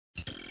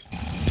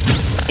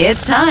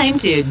It's time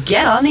to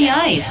get on the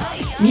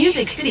ice.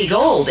 Music City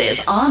Gold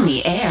is on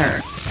the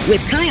air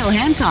with Kyle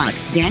Hancock,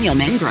 Daniel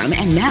Mengrum,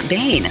 and Matt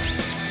Bain.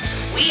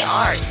 We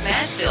are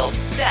Smashville's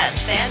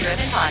best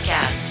fan-driven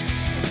podcast,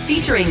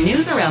 featuring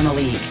news around the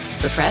league,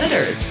 the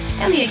Predators,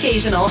 and the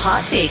occasional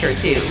hot take or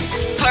two.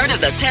 Part of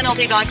the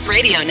Penalty Box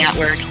Radio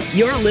Network,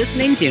 you're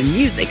listening to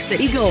Music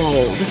City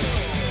Gold.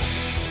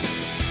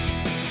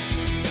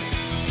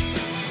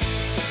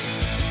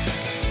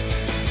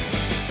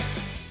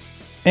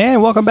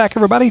 And welcome back,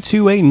 everybody,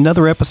 to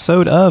another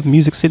episode of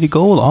Music City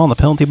Gold on the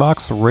Penalty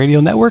Box Radio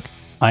Network.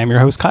 I am your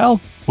host,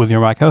 Kyle, with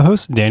my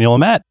co-hosts, Daniel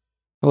and Matt.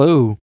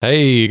 Hello.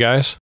 Hey,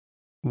 guys.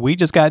 We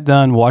just got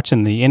done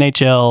watching the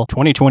NHL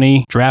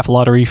 2020 Draft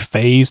Lottery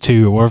Phase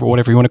 2, or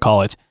whatever you want to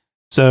call it.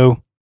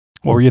 So,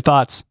 what were your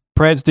thoughts?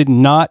 Preds did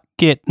not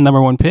get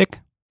number one pick.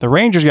 The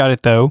Rangers got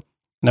it, though.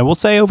 And I will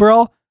say,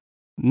 overall,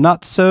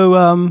 not so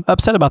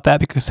upset about that,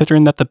 because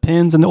considering that the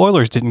Pens and the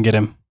Oilers didn't get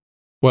him.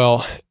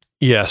 Well,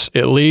 yes,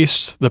 at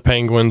least the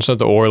Penguins or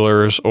the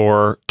Oilers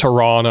or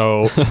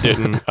Toronto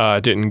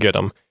didn't get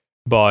them.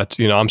 But,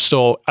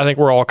 I think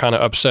we're all kind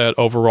of upset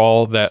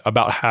overall that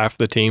about half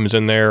the teams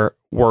in there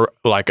were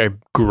like a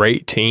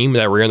great team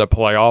that were in the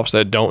playoffs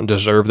that don't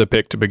deserve the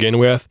pick to begin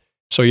with.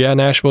 So, yeah,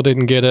 Nashville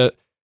didn't get it,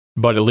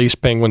 but at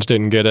least Penguins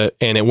didn't get it.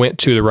 And it went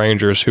to the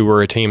Rangers, who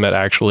were a team that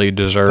actually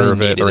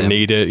deserve it or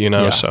need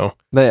it, so.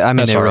 They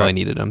really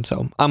needed them,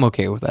 so I'm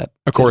okay with that.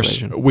 Of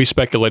course, we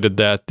speculated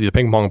that the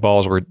ping pong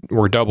balls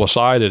were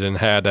double-sided and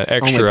had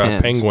extra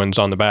Penguins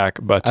on the back,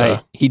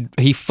 but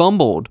he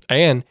fumbled.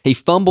 And he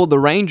fumbled the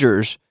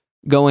Rangers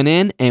going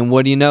in, and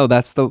what do you know?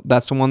 That's the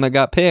one that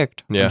got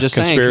picked. Yeah, I'm just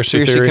saying,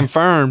 conspiracy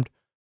confirmed,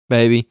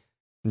 baby.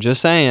 I'm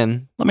just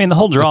saying. I mean, the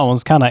whole draw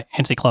was kind of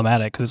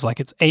anticlimactic because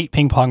it's 8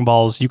 ping pong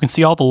balls. You can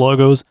see all the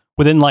logos.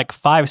 Within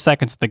 5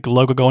 seconds, the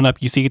logo going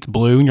up, you see it's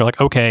blue, and you're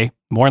like, okay,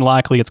 more than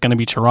likely it's going to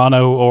be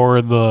Toronto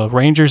or the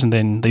Rangers, and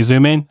then they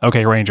zoom in.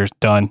 Okay, Rangers,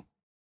 done.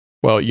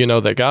 Well,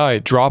 that guy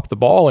dropped the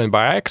ball in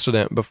by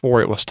accident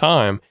before it was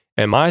time,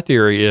 and my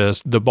theory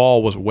is the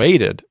ball was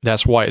weighted.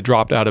 That's why it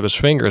dropped out of his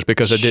fingers,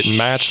 because it didn't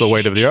match the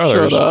weight of the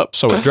others,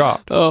 so it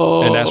dropped.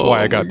 And that's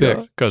why it got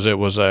picked, because it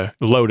was a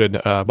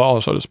loaded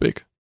ball, so to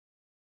speak.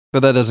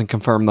 But that doesn't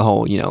confirm the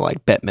whole,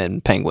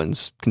 Bettman,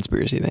 Penguins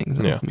conspiracy thing.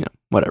 So, yeah.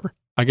 Whatever.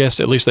 I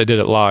guess at least they did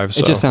it live. So.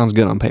 It just sounds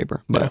good on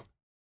paper. But. Yeah.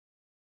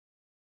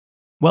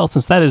 Well,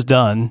 since that is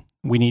done,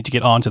 we need to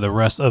get on to the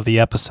rest of the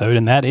episode.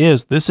 And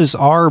this is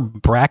our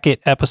bracket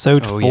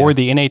episode for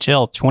the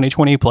NHL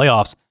 2020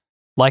 playoffs.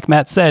 Like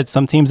Matt said,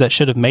 some teams that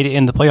should have made it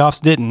in the playoffs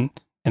didn't,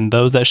 and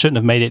those that shouldn't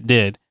have made it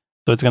did.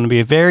 So it's going to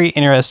be a very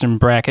interesting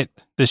bracket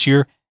this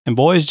year. And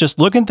boys, just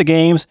looking at the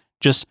games,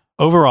 just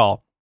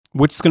overall,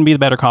 which is going to be the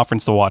better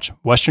conference to watch?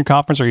 Western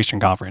Conference or Eastern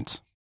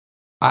Conference?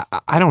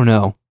 I don't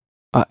know.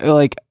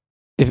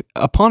 If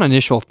upon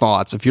initial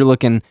thoughts, if you're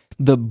looking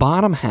the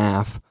bottom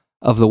half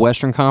of the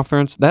Western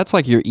Conference, that's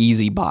like your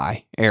easy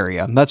buy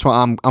area. That's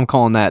why I'm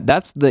calling that.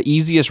 That's the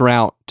easiest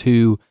route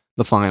to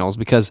the finals,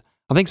 because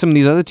I think some of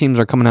these other teams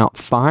are coming out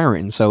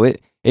firing. So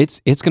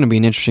it's going to be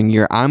an interesting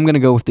year. I'm going to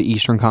go with the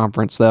Eastern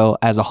Conference though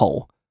as a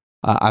whole.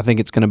 I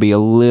think it's going to be a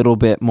little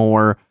bit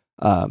more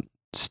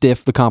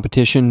stiff, the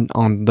competition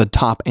on the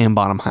top and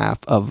bottom half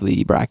of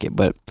the bracket,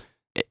 but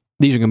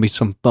these are going to be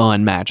some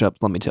fun matchups,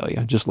 let me tell you,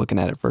 just looking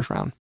at it first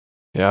round.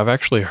 Yeah, I've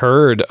actually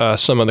heard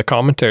some of the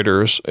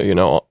commentators, in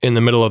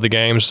the middle of the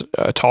games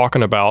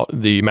talking about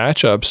the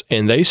matchups,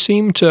 and they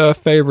seem to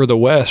favor the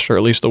West, or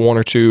at least the one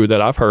or two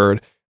that I've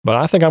heard. But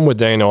I think I'm with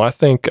Daniel. I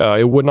think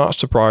it would not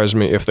surprise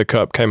me if the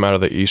Cup came out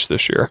of the East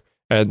this year,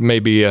 and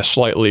maybe a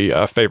slightly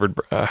favored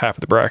half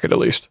of the bracket at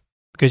least.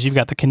 Because you've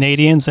got the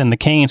Canadians and the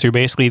Canes, who are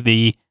basically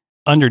the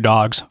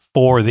underdogs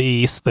for the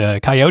East. The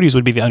Coyotes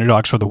would be the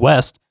underdogs for the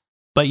West.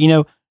 But,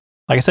 like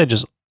I said,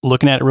 just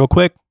looking at it real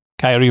quick,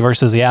 Coyote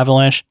versus the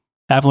Avalanche.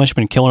 Avalanche have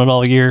been killing it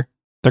all year.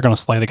 They're going to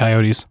slay the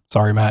Coyotes.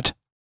 Sorry, Matt.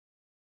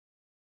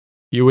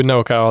 You would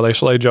know, Kyle. They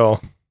slayed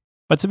y'all.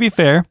 But to be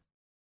fair,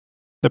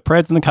 the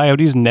Preds and the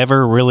Coyotes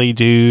never really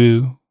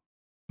do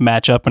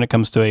match up when it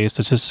comes to a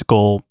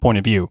statistical point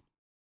of view.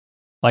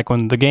 Like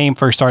when the game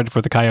first started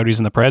for the Coyotes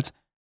and the Preds,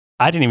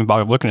 I didn't even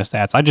bother looking at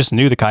stats. I just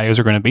knew the Coyotes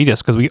were going to beat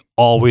us because we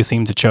always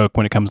seem to choke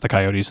when it comes to the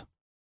Coyotes.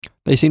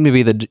 They seem to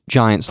be the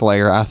giant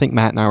slayer. I think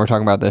Matt and I were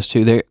talking about this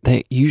too.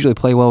 They usually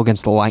play well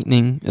against the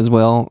Lightning as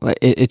well.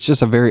 It's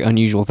just a very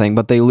unusual thing,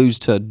 but they lose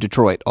to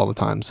Detroit all the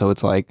time. So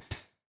it's like,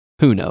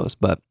 who knows?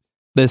 But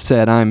this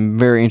said, I'm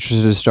very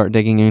interested to start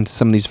digging into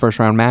some of these first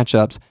round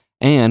matchups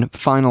and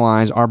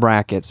finalize our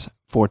brackets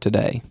for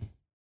today.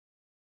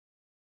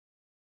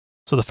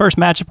 So the first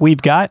matchup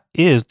we've got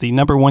is the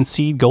number 1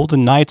 seed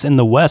Golden Knights in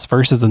the West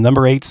versus the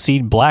number 8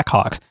 seed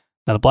Blackhawks.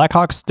 Now the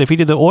Blackhawks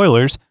defeated the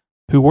Oilers,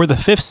 who were the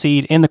 5th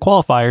seed in the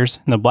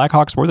qualifiers, and the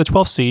Blackhawks were the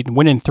 12th seed,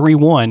 winning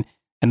 3-1.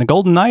 And the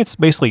Golden Knights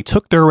basically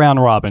took their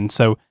round robin.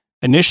 So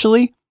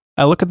initially,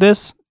 I look at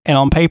this, and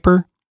on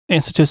paper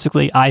and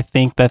statistically, I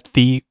think that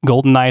the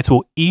Golden Knights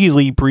will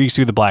easily breeze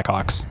through the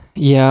Blackhawks.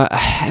 Yeah,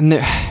 and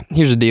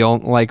here's the deal.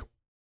 Like,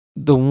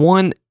 the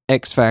one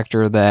X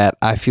factor that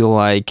I feel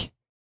like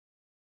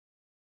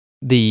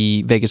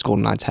the Vegas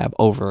Golden Knights have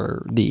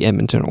over the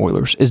Edmonton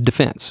Oilers is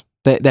defense.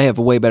 They have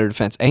a way better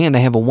defense, and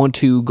they have a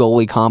 1-2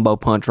 goalie combo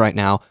punch right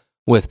now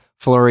with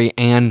Fleury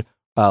and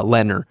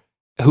Ledner,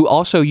 who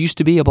also used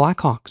to be a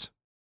Blackhawks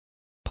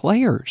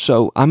player.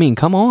 So, I mean,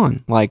 come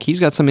on. Like,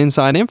 he's got some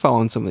inside info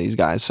on some of these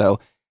guys. So,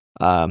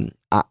 I'm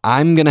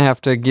going to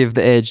have to give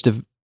the edge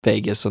to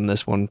Vegas on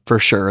this one for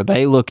sure.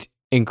 They looked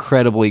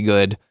incredibly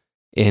good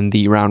in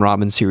the round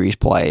robin series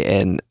play,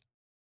 and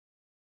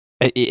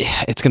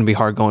it's going to be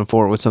hard going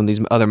forward with some of these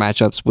other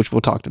matchups, which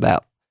we'll talk to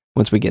that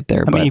once we get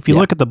there. I mean, if you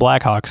look at the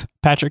Blackhawks,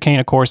 Patrick Kane,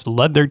 of course,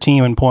 led their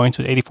team in points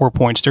with 84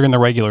 points during the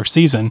regular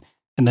season,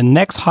 and the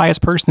next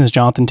highest person is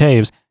Jonathan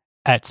Toews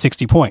at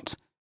 60 points.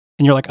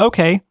 And you're like,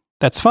 okay,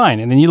 that's fine.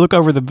 And then you look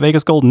over the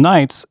Vegas Golden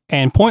Knights,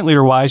 and point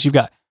leader-wise, you've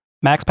got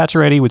Max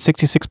Pacioretty with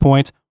 66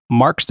 points,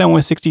 Mark Stone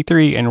with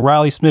 63, and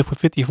Riley Smith with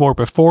 54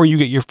 before you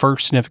get your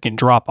first significant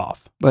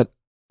drop-off. But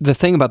the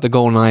thing about the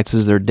Golden Knights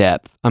is their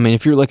depth. I mean,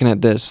 if you're looking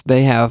at this,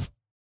 they have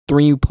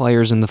 3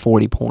 players in the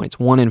 40 points,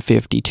 1 in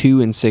 50,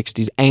 2 in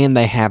 60s, and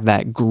they have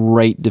that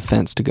great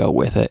defense to go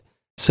with it.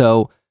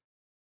 So,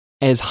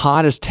 as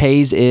hot as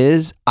Toews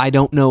is, I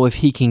don't know if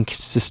he can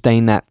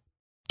sustain that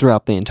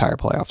throughout the entire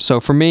playoffs. So,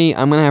 for me,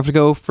 I'm going to have to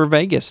go for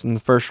Vegas in the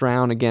first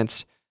round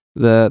against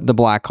the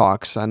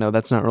Blackhawks. I know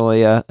that's not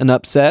really an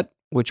upset,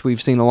 which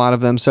we've seen a lot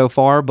of them so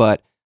far,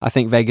 but I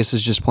think Vegas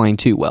is just playing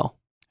too well.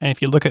 And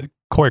if you look at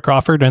Corey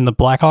Crawford and the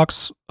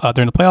Blackhawks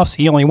during the playoffs,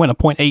 he only went a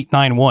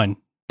 .891.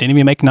 Didn't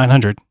even make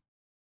 900.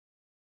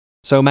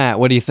 So, Matt,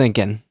 what are you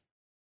thinking?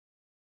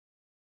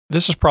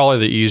 This is probably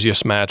the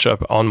easiest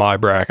matchup on my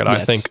bracket.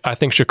 Yes. I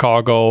think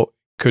Chicago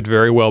could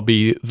very well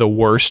be the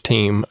worst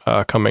team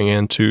coming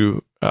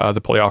into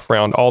the playoff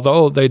round,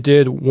 although they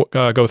did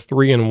go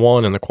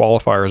 3-1 in the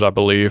qualifiers, I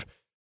believe.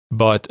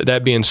 But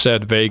that being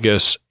said,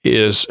 Vegas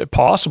is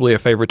possibly a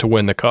favorite to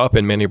win the cup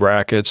in many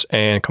brackets,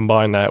 and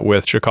combine that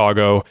with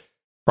Chicago,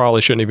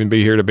 probably shouldn't even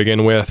be here to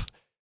begin with.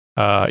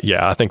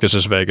 I think this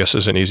is Vegas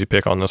is an easy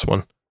pick on this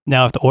one.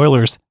 Now, if the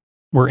Oilers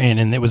were in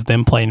and it was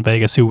them playing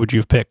Vegas, who would you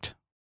have picked?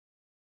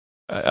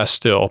 I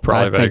still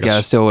probably I think Vegas.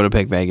 I still would have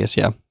picked Vegas.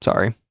 Yeah,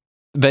 sorry.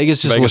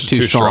 Vegas just Vegas looked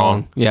too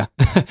strong. Yeah.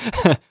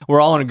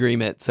 We're all in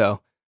agreement,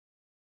 so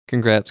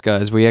congrats,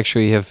 guys. We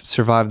actually have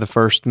survived the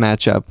first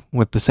matchup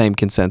with the same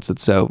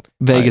consensus, so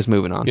Vegas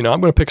moving on.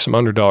 I'm going to pick some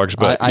underdogs,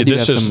 but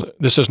this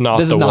is not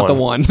the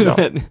one. No.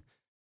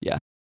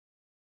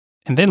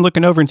 And then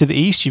looking over into the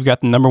East, you've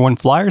got the number 1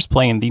 Flyers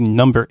playing the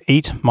number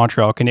 8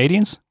 Montreal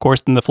Canadiens. Of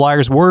course, then the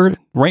Flyers were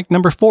ranked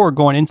number 4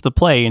 going into the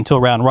play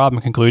until round robin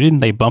concluded.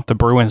 They bumped the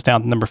Bruins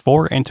down to number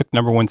 4 and took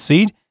number 1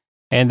 seed.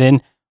 And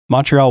then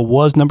Montreal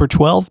was number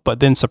 12, but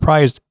then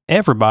surprised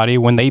everybody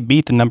when they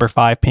beat the number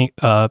 5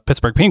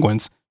 Pittsburgh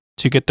Penguins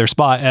to get their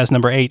spot as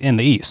number 8 in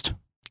the East.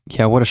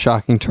 Yeah, what a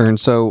shocking turn.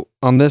 So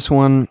on this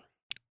one,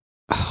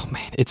 oh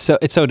man, it's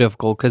so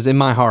difficult because in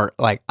my heart,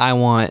 like I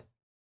want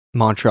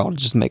Montreal to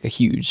just make a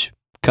huge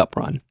cup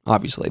run,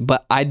 obviously.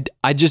 But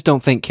I just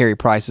don't think Carey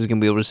Price is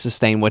going to be able to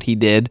sustain what he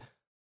did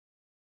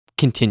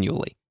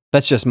continually.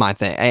 That's just my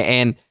thing.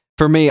 And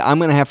for me, I'm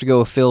going to have to go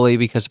with Philly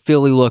because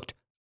Philly looked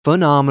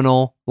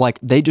phenomenal. Like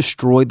they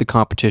destroyed the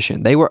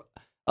competition. They were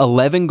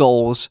 11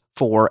 goals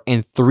for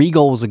and 3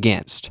 goals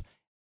against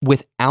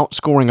without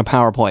scoring a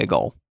power play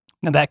goal.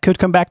 Now that could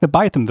come back to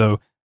bite them, though.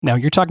 Now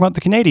you're talking about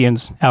the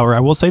Canadiens. However, I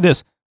will say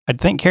this. I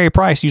think Carey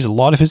Price used a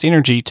lot of his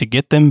energy to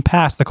get them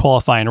past the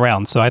qualifying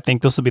round. So I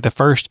think this will be the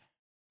first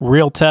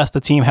real test the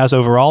team has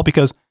overall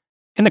because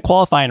in the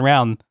qualifying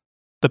round,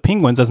 the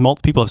Penguins, as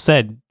multiple people have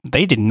said,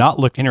 they did not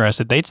look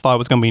interested. They just thought it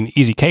was going to be an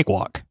easy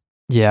cakewalk.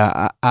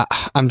 Yeah,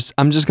 I'm just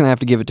going to have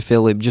to give it to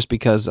Philly just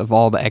because of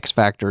all the X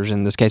factors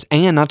in this case.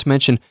 And not to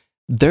mention,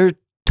 their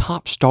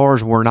top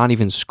stars were not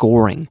even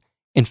scoring.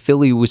 And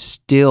Philly was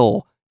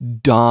still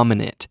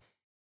dominant.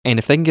 And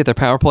if they can get their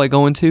power play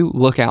going too,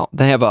 look out.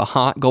 They have a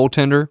hot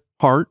goaltender,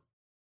 Hart.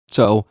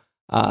 So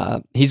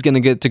he's going to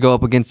get to go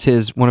up against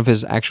one of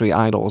his actually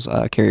idols,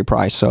 Carey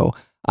Price. So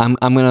I'm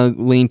going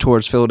to lean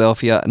towards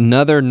Philadelphia.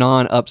 Another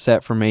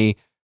non-upset for me,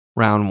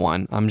 round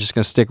 1. I'm just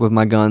going to stick with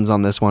my guns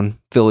on this one.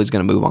 Philly's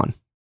going to move on.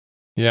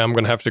 Yeah, I'm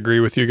going to have to agree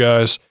with you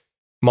guys.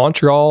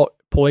 Montreal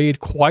played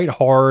quite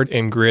hard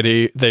and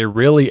gritty. They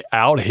really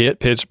out-hit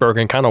Pittsburgh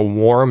and kind of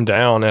wore them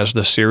down as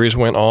the series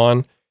went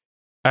on.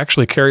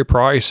 Actually, Carey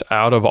Price,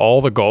 out of all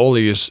the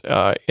goalies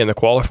in the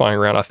qualifying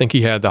round, I think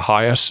he had the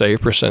highest save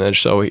percentage.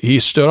 So he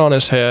stood on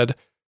his head,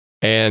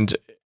 and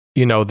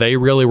they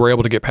really were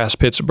able to get past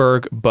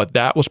Pittsburgh, but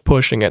that was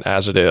pushing it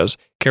as it is.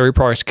 Carey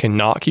Price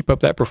cannot keep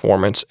up that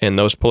performance, and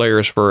those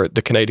players for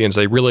the Canadiens,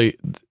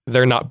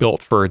 they're not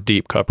built for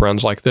deep cup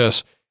runs like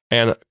this.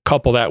 And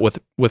couple that with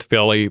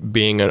Philly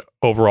being an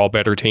overall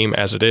better team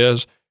as it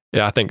is,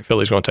 I think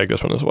Philly's going to take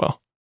this one as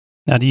well.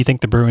 Now, do you think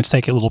the Bruins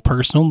take it a little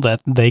personal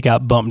that they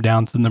got bumped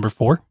down to the number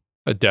 4?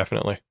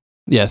 Definitely.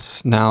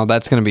 Yes. Now,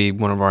 that's going to be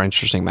one of our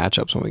interesting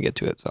matchups when we get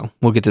to it. So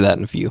we'll get to that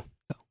in a few.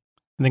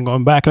 And then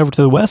going back over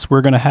to the West,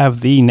 we're going to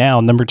have the now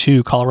number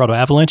 2 Colorado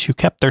Avalanche, who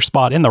kept their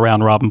spot in the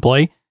round robin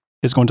play,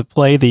 is going to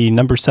play the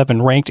number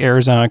 7 ranked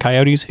Arizona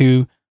Coyotes,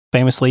 who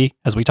famously,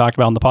 as we talked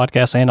about on the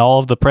podcast and all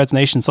of the Preds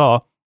Nation saw,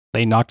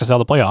 they knocked us out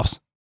of the playoffs.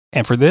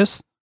 And for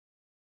this,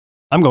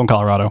 I'm going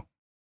Colorado.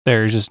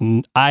 There's just,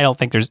 I don't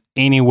think there's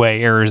any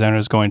way Arizona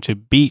is going to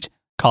beat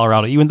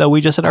Colorado, even though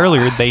we just said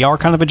earlier, they are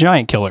kind of a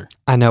giant killer.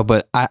 I know,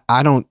 but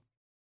I don't.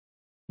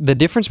 The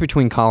difference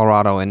between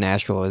Colorado and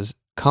Nashville is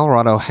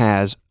Colorado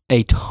has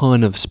a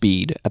ton of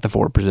speed at the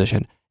forward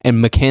position,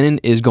 and McKinnon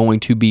is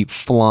going to be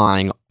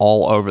flying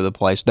all over the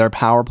place. Their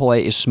power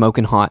play is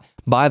smoking hot.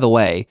 By the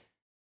way,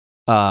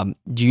 do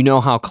you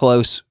know how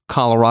close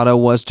Colorado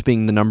was to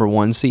being the number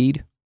 1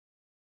 seed?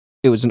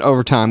 It was an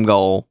overtime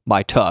goal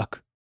by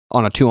Tuck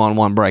on a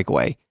 2-on-1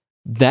 breakaway.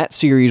 That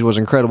series was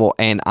incredible,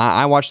 and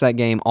I watched that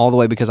game all the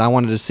way because I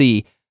wanted to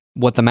see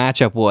what the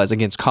matchup was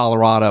against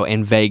Colorado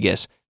and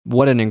Vegas.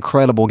 What an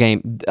incredible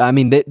game. I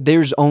mean,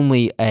 there's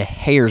only a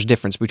hair's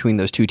difference between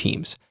those two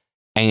teams,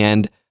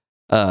 and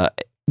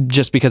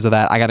just because of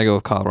that, I got to go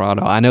with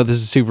Colorado. I know this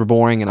is super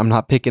boring, and I'm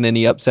not picking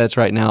any upsets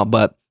right now,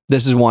 but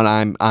this is one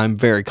I'm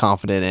very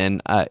confident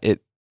in.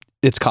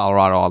 It's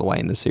Colorado all the way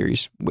in this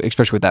series,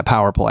 especially with that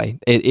power play.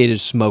 It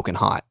is smoking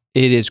hot.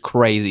 It is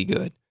crazy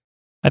good.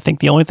 I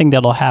think the only thing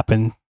that'll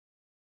happen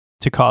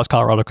to cause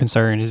Colorado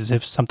concern is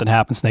if something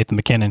happens to Nathan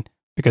McKinnon,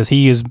 because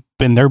he has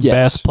been their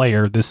best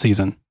player this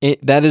season.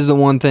 That is the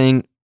one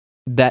thing.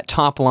 That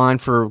top line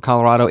for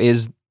Colorado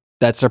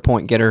that's their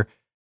point getter.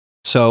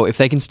 So if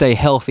they can stay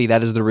healthy,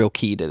 that is the real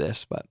key to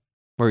this. But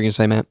what were you going to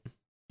say, Matt?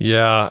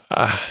 Yeah,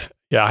 I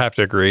have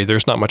to agree.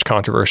 There's not much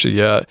controversy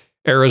yet.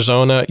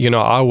 Arizona,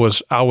 I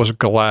was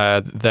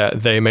glad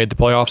that they made the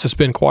playoffs. It's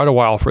been quite a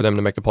while for them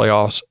to make the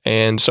playoffs,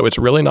 and so it's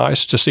really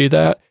nice to see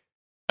that.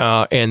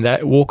 And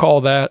that we'll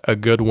call that a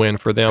good win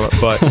for them,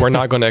 but we're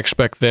not going to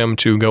expect them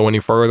to go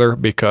any further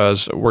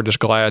because we're just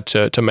glad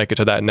to make it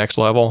to that next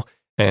level.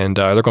 And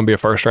they're going to be a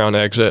first round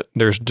exit.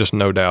 There's just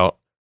no doubt.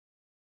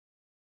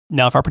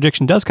 Now, if our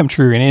prediction does come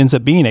true and it ends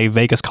up being a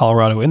Vegas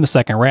Colorado in the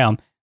second round,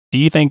 do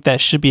you think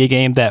that should be a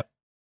game that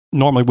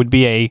normally would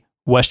be a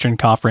Western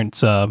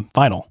Conference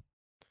final?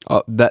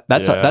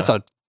 That's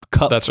a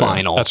cup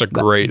final. That's a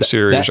great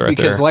series right there.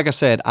 Because like I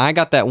said, I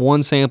got that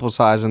one sample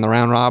size in the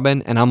round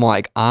robin, and I'm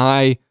like,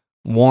 I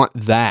want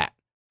that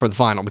for the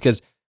final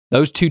because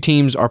those two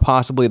teams are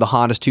possibly the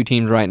hottest two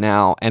teams right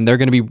now, and they're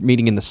going to be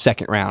meeting in the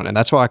second round. And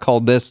that's why I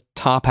called this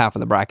top half of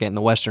the bracket in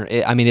the Western.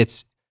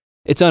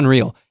 It's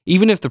unreal.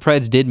 Even if the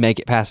Preds did make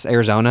it past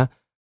Arizona,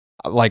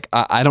 like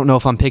I don't know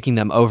if I'm picking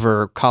them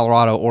over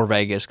Colorado or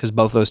Vegas because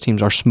both those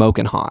teams are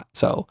smoking hot.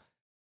 So,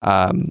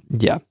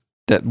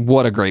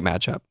 what a great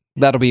matchup.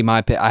 That'll be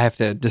my pick. I have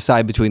to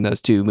decide between those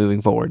two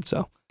moving forward.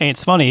 So, and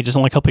it's funny, just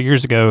only a couple of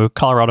years ago,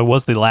 Colorado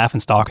was the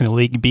laughingstock in the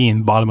league,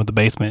 being bottom of the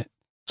basement.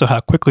 So how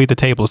quickly the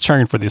tables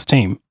turned for this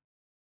team.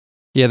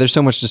 Yeah, there's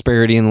so much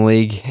disparity in the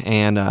league,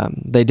 and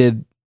they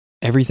did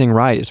everything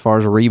right as far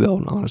as a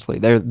rebuild, honestly.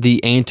 They're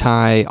the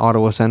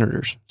anti-Ottawa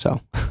Senators.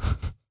 So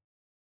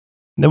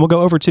then we'll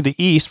go over to the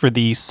East for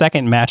the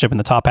second matchup in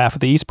the top half of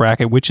the East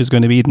bracket, which is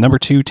going to be the number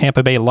 2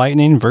 Tampa Bay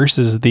Lightning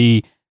versus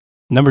the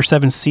number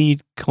 7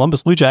 seed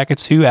Columbus Blue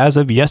Jackets, who as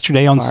of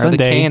yesterday on Fire Sunday,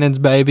 the cannons,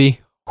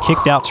 baby,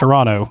 kicked out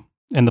Toronto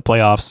in the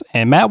playoffs.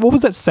 And Matt, what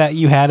was that stat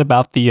you had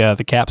about the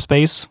cap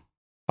space?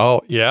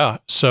 Oh yeah,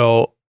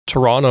 so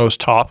Toronto's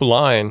top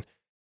line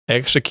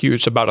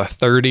executes about a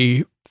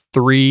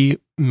 $33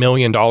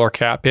 million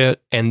cap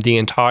hit, and the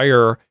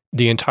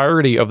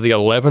entirety of the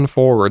 11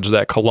 forwards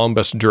that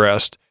Columbus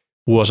dressed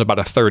was about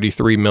a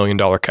 $33 million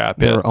cap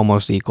hit. They were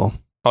almost equal.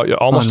 Oh, yeah,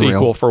 almost Unreal.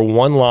 equal for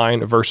one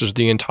line versus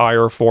the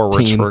entire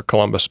forwards Team. for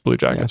Columbus Blue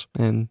Jackets.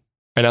 Yeah, and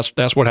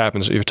that's what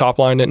happens. If your top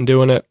line isn't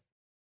doing it,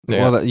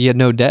 well, you had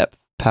no depth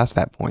past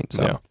that point.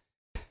 So,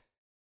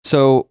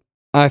 so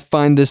I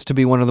find this to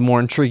be one of the more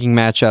intriguing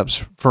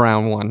matchups for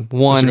round one. This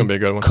is going to be a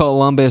good one.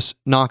 Columbus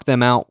knocked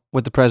them out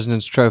with the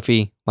President's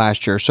Trophy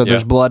last year, so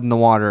there's blood in the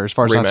water as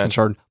far as that's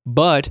concerned.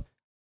 But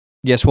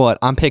guess what?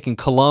 I'm picking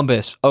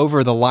Columbus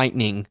over the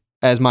Lightning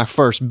as my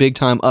first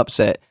big-time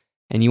upset.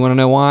 And you want to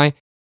know why?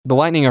 The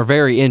Lightning are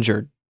very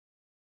injured.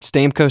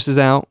 Stamkos is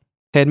out.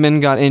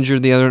 Hedman got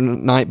injured the other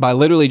night by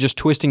literally just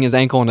twisting his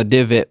ankle in a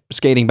divot,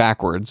 skating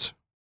backwards.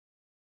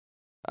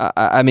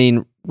 I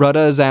mean,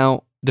 Rutta is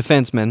out,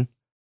 defenseman.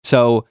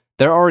 So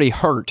they're already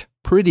hurt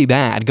pretty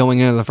bad going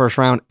into the first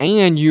round,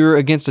 and you're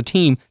against a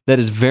team that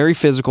is very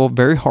physical,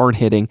 very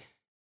hard-hitting.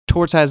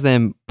 Torts has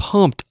them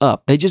pumped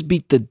up. They just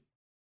beat the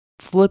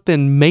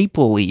flipping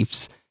Maple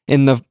Leafs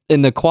in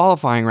the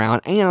qualifying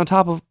round, and on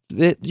top of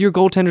it, your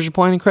goaltenders are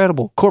playing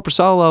incredible.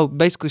 Korpisalo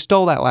basically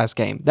stole that last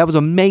game. That was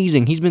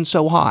amazing. He's been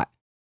so hot.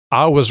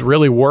 I was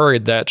really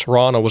worried that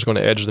Toronto was going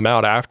to edge them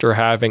out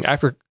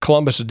after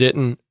Columbus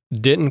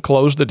didn't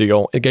close the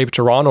deal. It gave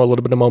Toronto a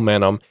little bit of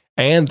momentum,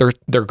 and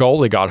their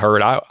goalie got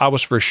hurt. I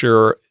was for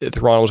sure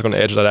Toronto was going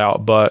to edge that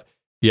out, but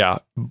yeah,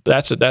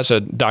 that's a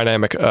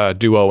dynamic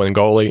duo in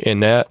goalie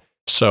in net.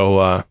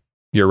 So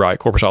you're right,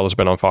 Korpisalo's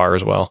been on fire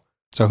as well.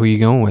 So who are you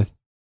going with?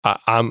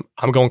 I'm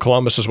going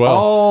Columbus as well.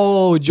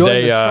 Oh,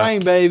 join the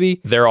train, baby!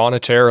 They're on a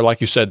tear,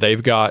 like you said.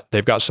 They've got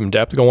some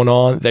depth going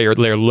on. They're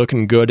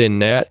looking good in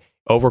net,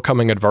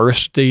 overcoming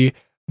adversity.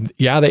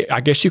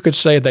 I guess you could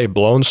say they've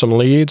blown some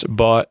leads,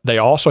 but they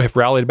also have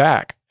rallied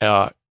back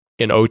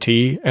in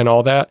OT and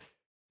all that.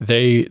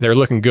 They're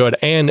looking good.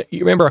 And you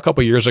remember a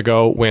couple years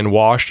ago when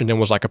Washington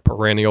was like a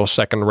perennial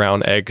second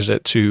round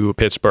exit to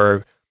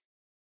Pittsburgh?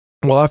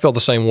 Well, I feel the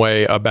same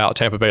way about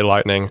Tampa Bay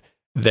Lightning.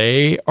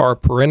 They are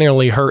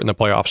perennially hurt in the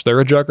playoffs. They're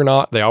a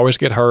juggernaut. They always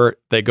get hurt.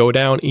 They go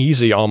down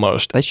easy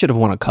almost. They should have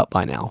won a cup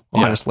by now,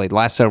 honestly, the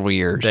last several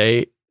years.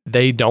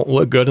 They don't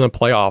look good in the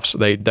playoffs.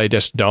 They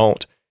just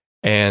don't.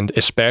 And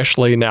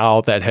especially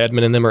now that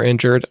Hedman and them are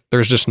injured,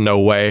 there's just no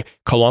way.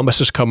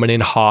 Columbus is coming in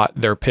hot.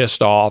 They're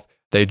pissed off.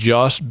 They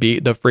just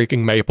beat the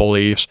freaking Maple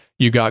Leafs.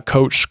 You got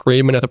coach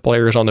screaming at the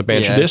players on the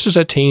bench. Yes. This is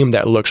a team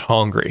that looks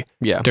hungry.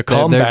 Yeah, to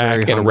come they're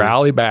back and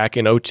rally back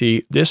in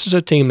OT. This is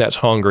a team that's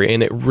hungry,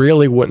 and it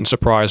really wouldn't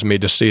surprise me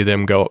to see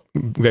them go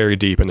very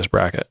deep in this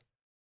bracket.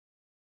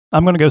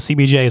 I'm going to go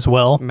CBJ as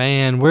well.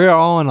 Man, we're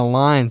all in a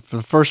line for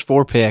the first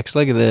 4 picks.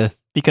 Look at this.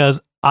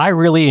 Because I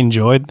really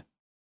enjoyed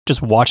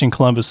just watching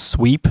Columbus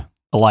sweep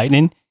the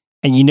Lightning.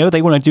 And you know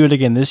they want to do it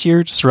again this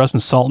year, just to rub some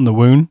salt in the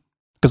wound.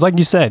 Because like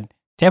you said,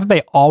 Tampa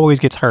Bay always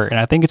gets hurt. And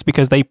I think it's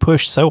because they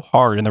push so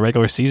hard in the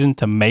regular season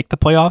to make the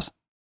playoffs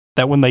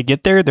that when they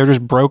get there, they're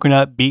just broken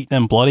up, beaten,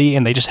 and bloody,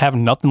 and they just have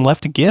nothing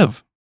left to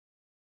give.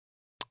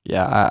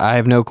 Yeah, I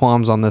have no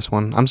qualms on this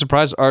one. I'm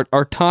surprised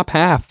our top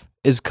half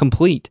is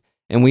complete,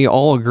 and we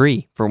all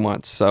agree for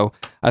once. So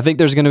I think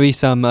there's going to be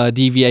some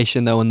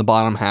deviation, though, in the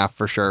bottom half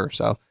for sure.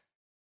 So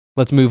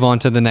let's move on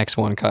to the next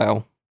one,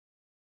 Kyle.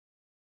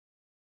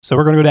 So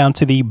we're going to go down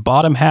to the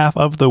bottom half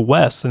of the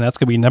West, and that's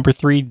going to be number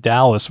 3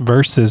 Dallas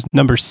versus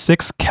number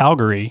 6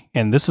 Calgary.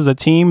 And this is a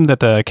team that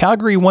the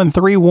Calgary won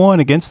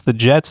 3-1 against the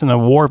Jets in a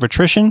war of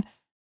attrition.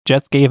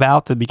 Jets gave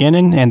out at the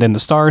beginning, and then the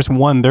Stars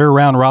won their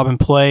round robin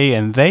play,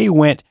 and they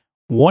went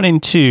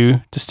 1-2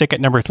 to stick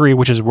at number 3,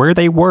 which is where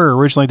they were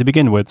originally to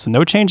begin with. So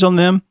no change on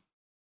them.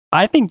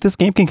 I think this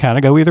game can kind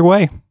of go either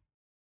way.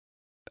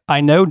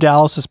 I know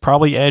Dallas is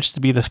probably edged to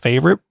be the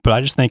favorite, but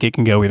I just think it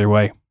can go either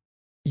way.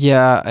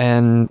 Yeah,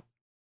 and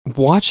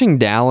watching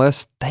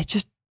Dallas, they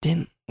just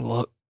didn't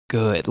look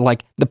good.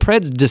 Like, the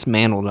Preds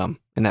dismantled them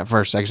in that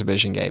first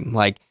exhibition game.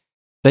 Like,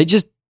 they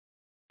just,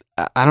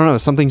 I don't know,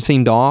 something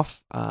seemed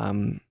off.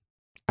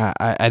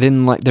 I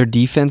didn't like their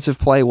defensive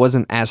play.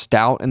 Wasn't as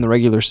stout in the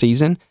regular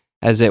season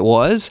as it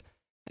was,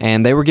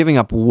 and they were giving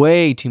up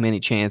way too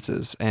many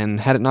chances. And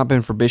had it not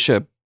been for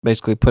Bishop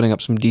basically putting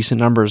up some decent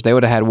numbers, they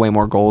would have had way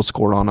more goals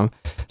scored on them.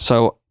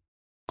 So,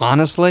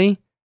 honestly,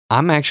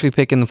 I'm actually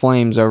picking the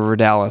Flames over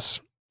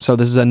Dallas. So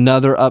this is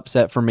another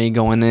upset for me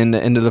going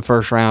into the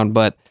first round,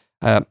 but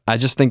I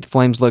just think the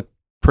Flames look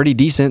pretty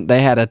decent.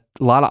 They had a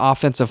lot of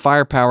offensive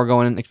firepower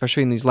going in,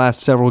 especially in these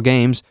last several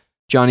games.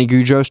 Johnny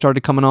Gaudreau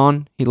started coming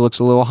on. He looks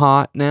a little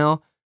hot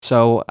now.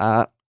 So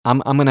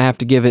I'm going to have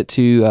to give it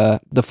to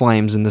the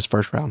Flames in this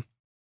first round.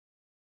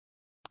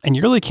 And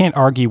you really can't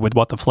argue with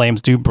what the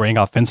Flames do bring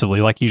offensively,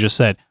 like you just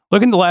said.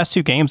 Look in the last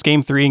 2 games,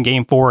 Game 3 and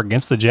Game 4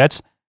 against the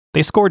Jets.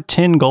 They scored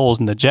 10 goals,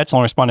 and the Jets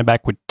only responded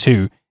back with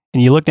 2.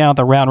 And you look down at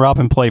the round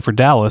robin play for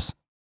Dallas,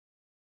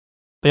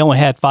 they only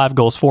had 5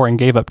 goals for and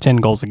gave up 10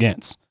 goals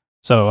against.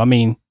 So, I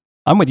mean,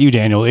 I'm with you,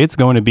 Daniel. It's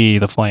going to be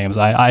the Flames.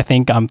 I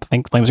think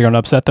the Flames are going to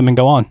upset them and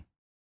go on.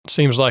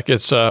 Seems like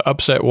it's an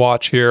upset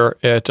watch here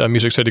at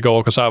Music City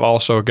Gold because I've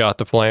also got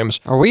the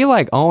Flames. Are we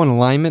like all in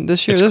alignment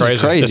this year? It's This crazy.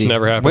 is crazy. This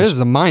never happens. Where's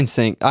the mind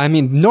sync? I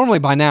mean, normally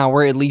by now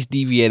we're at least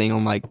deviating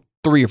on like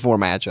 3 or 4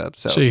 matchups.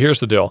 So See,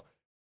 here's the deal.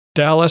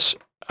 Dallas,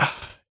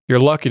 you're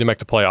lucky to make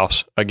the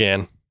playoffs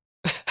again.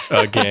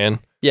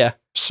 Yeah.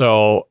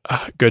 So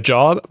good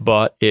job,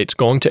 but it's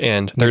going to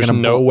end. There's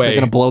no way they're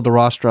going to blow the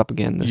roster up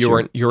again this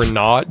year. You're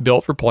not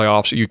built for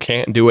playoffs. You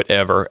can't do it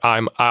ever.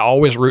 I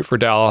always root for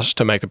Dallas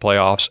to make the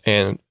playoffs,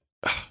 and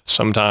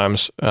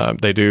sometimes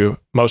they do.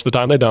 Most of the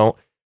time they don't.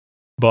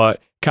 But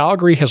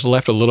Calgary has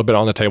left a little bit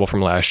on the table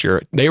from last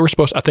year.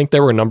 I think they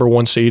were number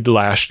 1 seed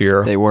last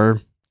year. They were.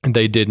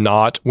 They did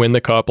not win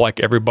the cup like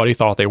everybody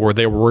thought they were.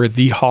 They were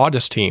the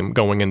hottest team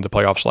going into the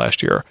playoffs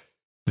last year.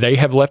 They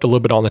have left a little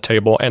bit on the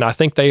table, and I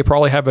think they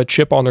probably have a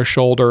chip on their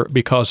shoulder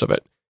because of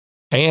it.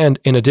 And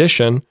in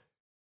addition,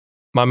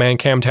 my man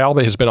Cam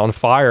Talbot has been on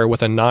fire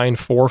with a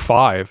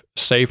 .945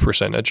 save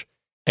percentage.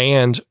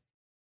 And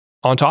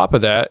on top of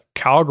that,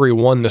 Calgary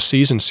won the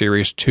season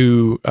series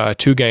 2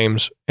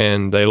 games,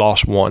 and they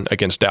lost 1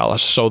 against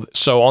Dallas.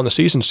 So on the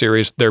season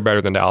series, they're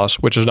better than Dallas,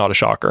 which is not a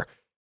shocker.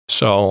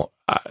 So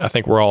I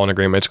think we're all in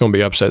agreement. It's going to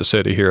be upset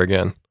city here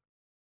again.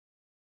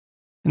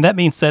 And that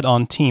being said,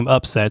 on team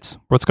upsets,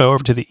 let's go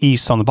over to the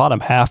East on the bottom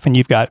half, and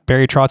you've got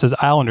Barry Trotz's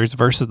Islanders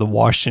versus the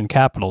Washington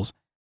Capitals.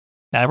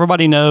 Now,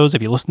 everybody knows,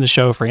 if you listen to the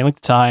show for any length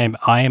of time,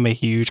 I am a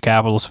huge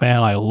Capitals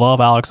fan. I love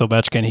Alex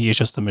Ovechkin. He is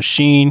just a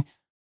machine,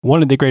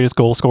 one of the greatest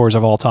goal scorers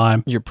of all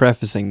time. You're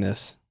prefacing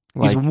this.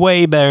 He's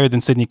way better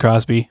than Sidney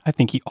Crosby. I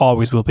think he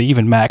always will be.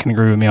 Even Matt can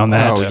agree with me on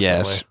that. Oh, Definitely.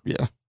 yes.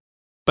 Yeah.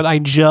 But I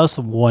just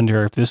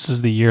wonder if this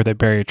is the year that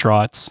Barry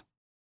Trotz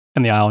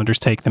and the Islanders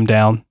take them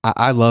down.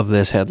 I love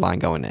this headline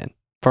going in.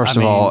 First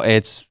of all,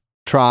 it's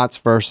Trotz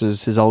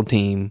versus his old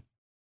team,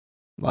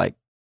 like,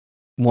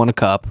 won a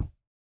cup.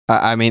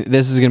 I mean,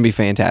 this is going to be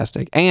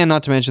fantastic. And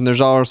not to mention,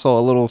 there's also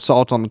a little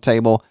salt on the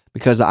table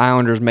because the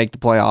Islanders make the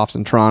playoffs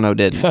and Toronto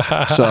didn't.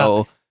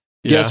 So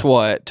guess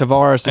what?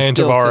 Tavares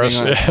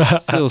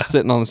is still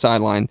sitting on the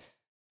sideline.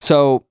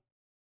 So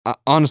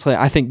honestly,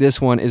 I think this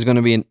one is going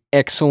to be an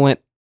excellent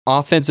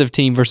offensive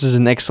team versus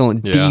an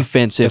excellent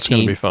defensive it's team. It's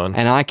going to be fun.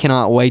 And I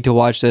cannot wait to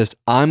watch this.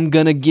 I'm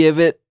going to give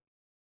it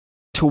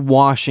to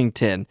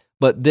Washington.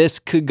 But this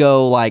could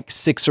go like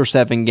 6 or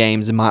 7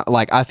 games.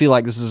 I feel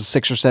like this is a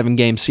 6 or 7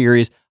 game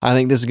series. I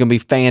think this is going to be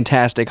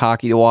fantastic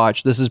hockey to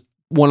watch. This is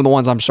one of the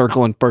ones I'm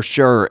circling for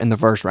sure in the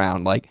first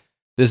round. Like,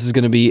 this is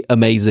going to be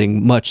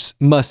amazing, must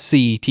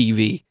see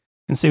TV.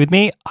 And see, with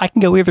me, I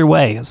can go either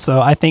way. So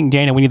I think,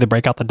 Daniel, we need to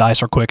break out the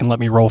dice real quick and let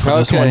me roll for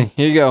this one. Okay,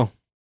 here you go.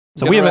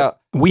 So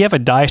we have a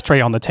dice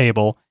tray on the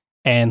table,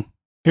 and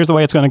here's the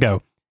way it's going to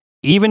go.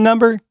 Even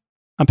number,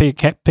 I'm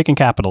picking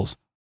Capitals.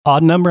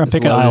 Odd number, I'm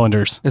picking loaded.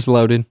 Islanders. It's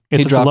loaded.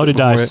 It's a loaded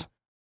dice.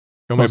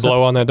 You want me to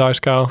blow on that dice,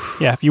 Kyle?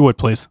 Yeah, if you would,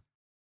 please.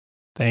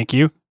 Thank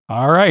you.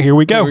 All right, here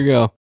we go. Here we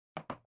go.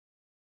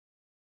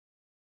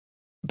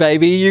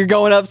 Baby, you're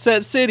going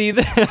upset city.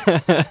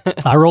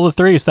 I rolled a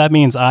 3, so that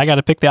means I got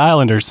to pick the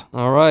Islanders.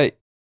 All right.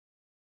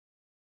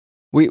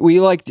 We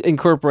liked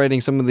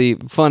incorporating some of the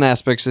fun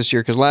aspects this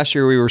year because last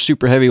year we were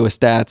super heavy with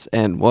stats,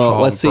 and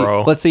let's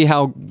see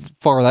how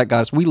far that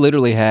got us. We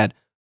literally had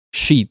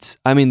sheets.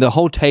 I mean, the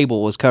whole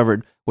table was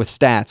covered with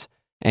stats,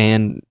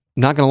 and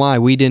not gonna lie,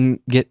 we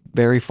didn't get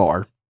very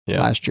far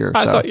last year.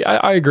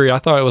 I agree. I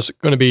thought it was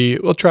going to be,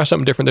 we'll try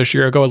something different this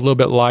year. Go a little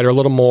bit lighter, a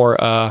little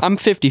more. I'm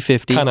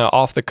 50-50. Kind of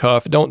off the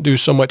cuff. Don't do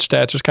so much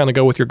stats. Just kind of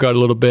go with your gut a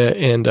little bit.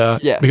 And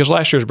because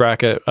last year's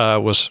bracket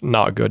was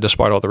not good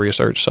despite all the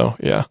research. So,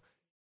 yeah.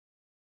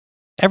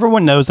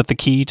 Everyone knows that the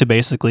key to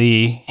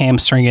basically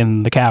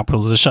hamstringing the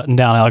Capitals is shutting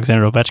down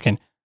Alexander Ovechkin.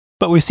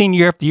 But we've seen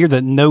year after year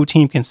that no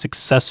team can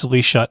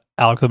successfully shut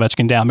Alex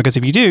Ovechkin down. Because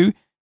if you do, you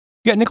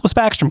got Nicholas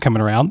Backstrom coming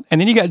around,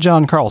 and then you got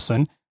John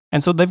Carlson.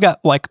 And so they've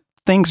got like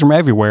things from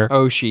everywhere.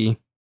 Oshie.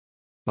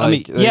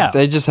 Like, I mean,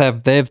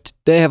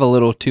 they have a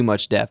little too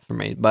much depth for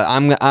me. But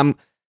oh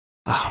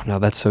no,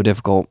 that's so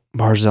difficult.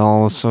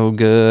 Barzal is so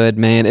good,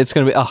 man. It's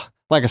gonna be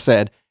like I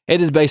said,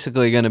 it is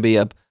basically gonna be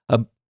a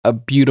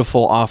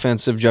beautiful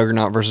offensive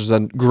juggernaut versus a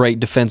great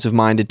defensive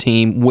minded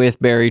team with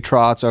Barry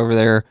Trotz over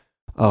there.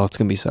 Oh, it's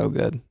gonna be so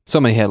good. So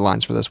many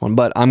headlines for this one,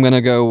 but I'm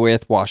gonna go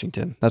with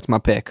Washington. That's my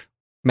pick.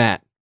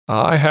 Matt.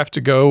 I have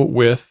to go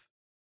with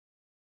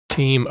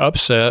team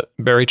upset.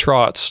 Barry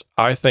Trotz,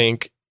 I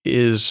think,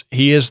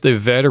 he is the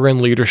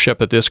veteran leadership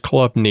that this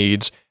club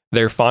needs.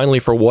 They're finally,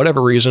 for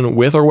whatever reason,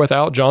 with or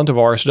without John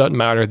Tavares, doesn't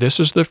matter. This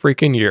is the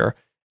freaking year.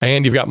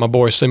 And you've got my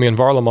boy Semyon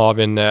Varlamov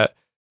in net,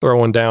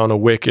 throwing down a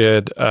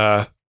wicked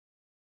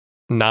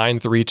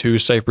 9.32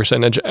 save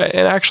percentage.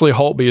 And actually,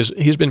 Holtby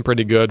he's been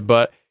pretty good,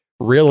 but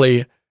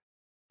really,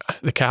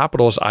 the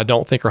Capitals, I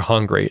don't think are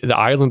hungry. The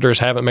Islanders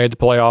haven't made the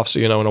playoffs,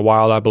 in a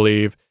while, I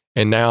believe.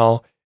 And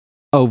now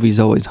Ovi's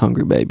always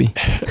hungry, baby.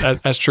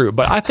 That's true.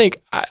 But I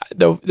think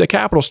the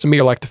Capitals, to me,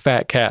 are like the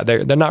fat cat.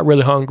 They're not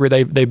really hungry.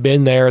 They've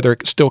been there. They're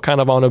still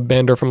kind of on a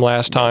bender from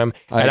last time.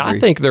 I agree. I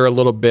think they're a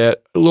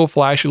little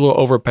flashy, a little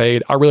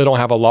overpaid. I really don't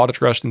have a lot of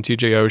trust in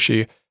TJ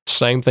Oshie.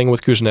 Same thing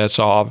with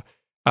Kuznetsov.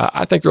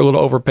 I think they're a little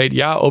overpaid.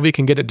 Yeah, Ovi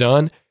can get it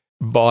done,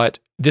 but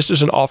this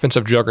is an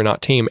offensive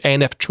juggernaut team.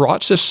 And if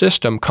Trotz's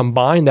system,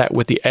 combine that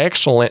with the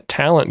excellent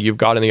talent you've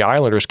got in the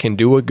Islanders, can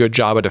do a good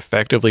job at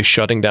effectively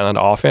shutting down an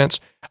offense,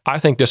 I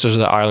think this is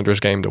the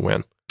Islanders' game to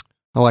win.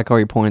 I like all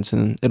your points,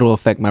 and it'll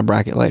affect my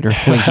bracket later.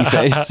 Winky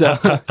face. So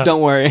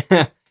don't worry.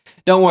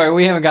 Don't worry.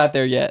 We haven't got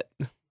there yet.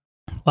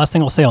 Last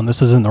thing I'll say on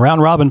this is in the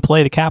round robin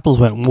play, the Capitals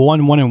went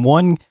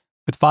 1-1-1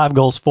 with 5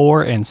 goals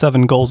for and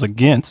 7 goals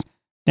against.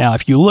 Now,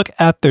 if you look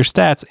at their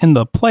stats in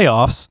the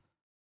playoffs,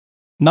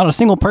 not a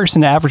single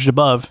person averaged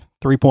above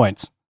 3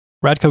 points.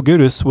 Radko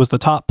Gudas was the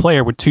top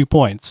player with 2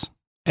 points,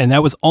 and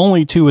that was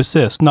only 2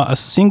 assists. Not a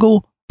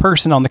single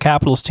person on the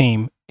Capitals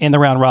team in the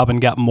round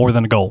robin got more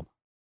than a goal,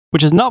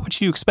 which is not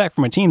what you expect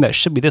from a team that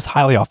should be this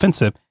highly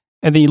offensive.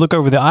 And then you look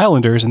over the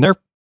Islanders and their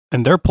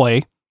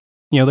play.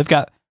 They've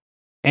got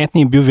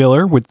Anthony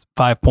Beauvillier with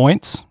 5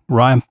 points,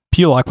 Ryan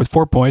Pulock with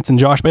 4 points, and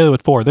Josh Bailey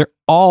with 4. They're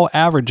all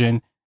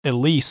averaging at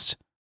least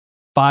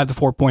 5 to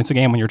 4 points a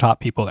game when your top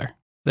people there.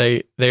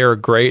 They are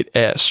great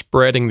at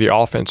spreading the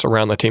offense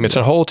around the team. It's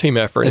a whole team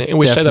effort, and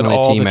we say that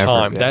all the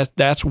time.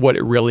 That's what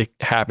it really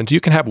happens. You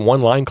can have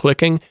one line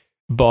clicking,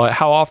 but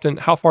how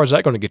far is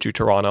that going to get you,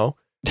 Toronto?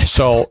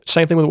 So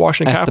same thing with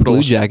Washington Capitals. The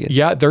Blue Jackets.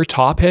 Yeah, they're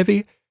top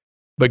heavy,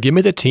 but give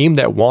me the team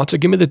that wants it.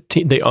 Give me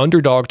the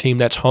underdog team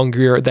that's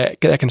hungrier, that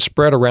can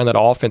spread around that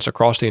offense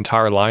across the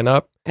entire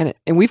lineup. And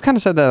we've kind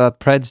of said that about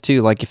Preds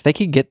too. Like if they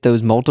could get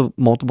those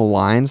multiple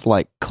lines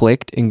like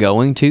clicked and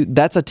going too,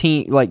 that's a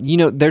team. Like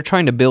they're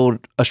trying to build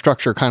a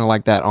structure kind of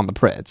like that on the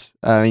Preds.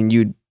 I mean,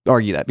 you'd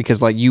argue that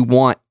because like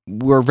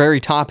we're very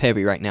top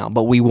heavy right now,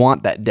 but we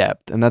want that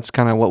depth, and that's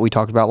kind of what we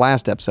talked about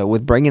last episode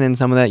with bringing in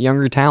some of that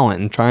younger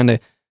talent and trying to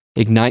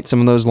ignite some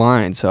of those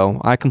lines.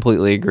 So I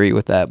completely agree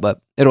with that,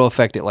 but it'll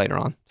affect it later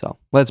on. So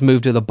let's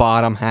move to the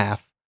bottom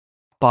half,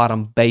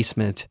 bottom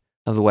basement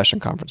of the Western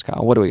Conference,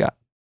 Kyle. What do we got?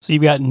 So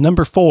you've got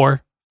number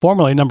 4,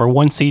 formerly number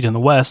 1 seed in the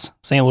West,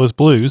 St. Louis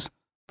Blues,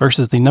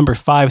 versus the number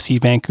 5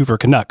 seed Vancouver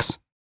Canucks.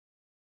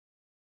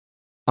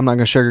 I'm not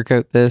going to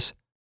sugarcoat this.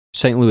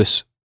 St.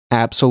 Louis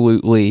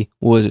absolutely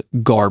was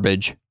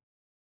garbage.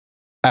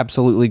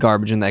 Absolutely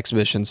garbage in the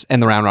exhibitions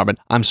and the round robin.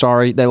 I'm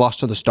sorry, they lost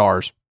to the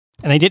Stars.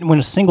 And they didn't win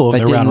a single of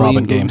their round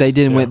robin games. They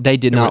didn't win. They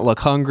did not look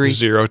hungry.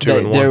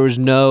 0-2-1. There was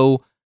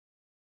no,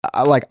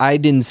 I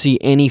didn't see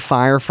any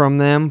fire from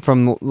them.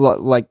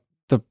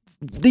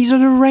 These are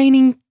the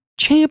reigning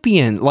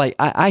champion.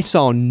 I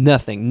saw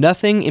nothing.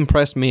 Nothing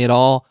impressed me at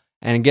all.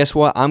 And guess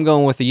what? I'm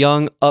going with the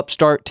young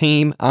upstart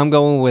team. I'm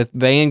going with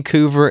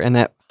Vancouver and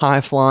that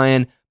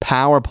high-flying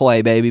power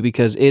play, baby,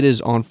 because it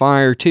is on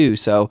fire too.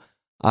 So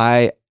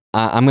I'm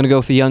going to go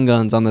with the young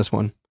guns on this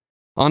one.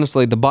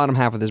 Honestly, the bottom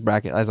half of this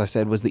bracket, as I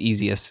said, was the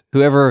easiest.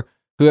 Whoever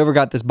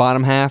got this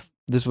bottom half,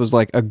 this was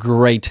like a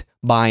great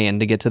buy-in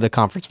to get to the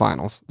conference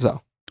finals.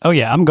 So, oh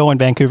yeah, I'm going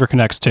Vancouver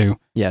Canucks too.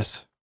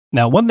 Yes.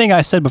 Now, one thing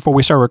I said before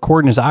we started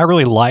recording is I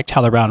really liked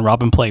how the round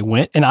robin play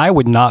went, and I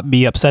would not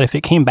be upset if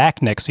it came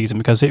back next season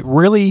because it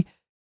really,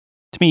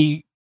 to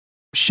me,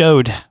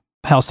 showed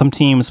how some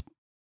teams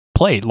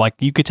played. Like,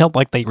 you could tell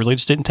like they really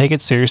just didn't take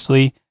it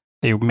seriously.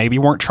 They maybe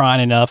weren't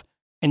trying enough.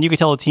 And you could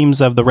tell the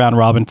teams of the round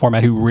robin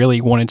format who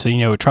really wanted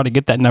to, try to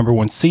get that number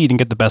 1 seed and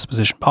get the best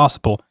position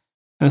possible.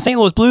 And the St.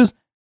 Louis Blues,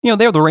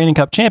 they're the reigning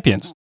Cup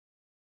champions.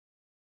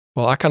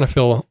 Well, I kind of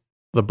feel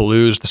the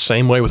Blues the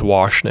same way with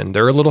Washington.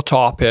 They're a little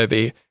top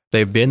heavy.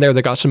 They've been there.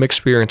 They got some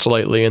experience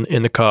lately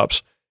in the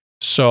Cups.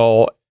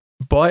 So,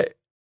 but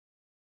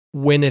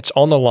when it's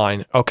on the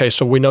line, okay,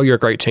 so we know you're a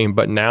great team,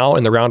 but now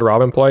in the round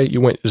robin play,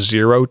 you went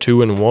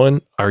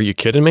 0-2-1. Are you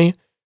kidding me?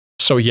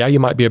 So yeah, you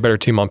might be a better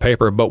team on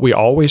paper, but we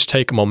always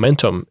take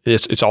momentum.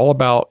 It's all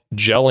about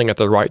gelling at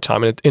the right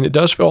time, and it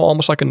does feel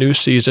almost like a new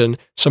season.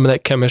 Some of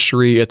that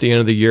chemistry at the end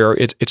of the year,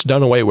 it's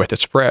done away with.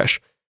 It's fresh.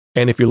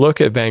 And if you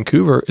look at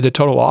Vancouver, the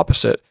total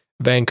opposite.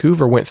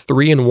 Vancouver went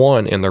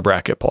 3-1 in their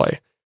bracket play.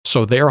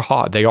 So they're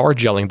hot. They are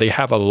gelling. They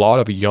have a lot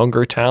of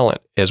younger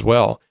talent as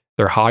well.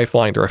 They're high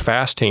flying. They're a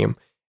fast team.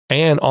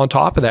 And on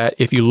top of that,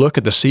 if you look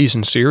at the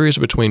season series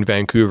between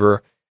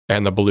Vancouver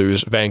and the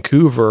Blues,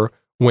 Vancouver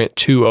went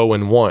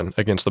 2-0-1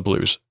 against the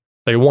Blues.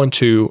 They won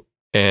 2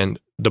 and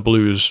the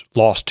Blues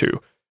lost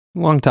 2.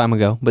 Long time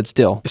ago, but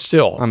still.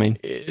 I mean,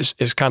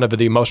 it's kind of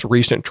the most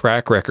recent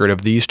track record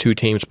of these two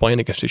teams playing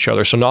against each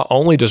other. So not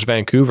only does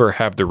Vancouver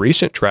have the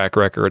recent track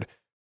record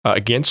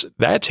against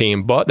that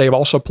team, but they've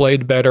also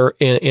played better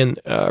in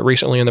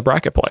recently in the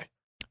bracket play.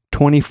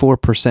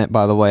 24%,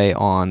 by the way,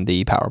 on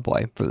the power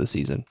play for the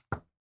season.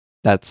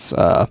 That's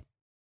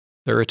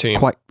they're a team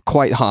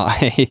quite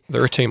high.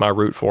 They're a team I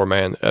root for,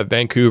 man.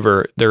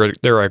 Vancouver,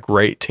 they're a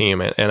great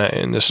team,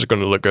 and this is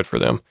going to look good for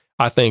them.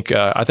 I think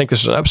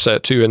this is an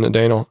upset too, isn't it,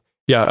 Daniel?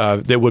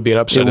 Yeah, it would be an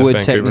upset. It would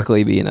Vancouver.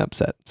 Technically be an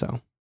upset. So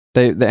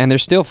they're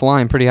still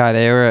flying pretty high.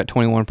 They are at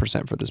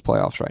 21% for this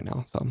playoffs right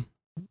now. So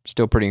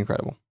still pretty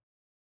incredible.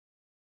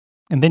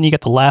 And then you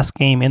get the last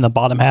game in the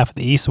bottom half of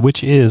the East,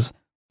 which is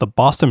the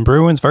Boston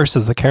Bruins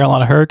versus the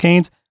Carolina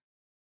Hurricanes.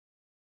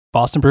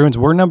 Boston Bruins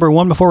were number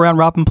 1 before round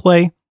robin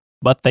play,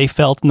 but they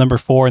fell to number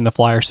 4 and the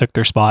Flyers took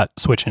their spot,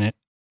 switching it.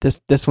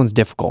 This one's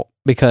difficult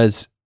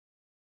because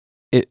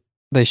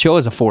they show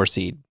as a 4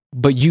 seed,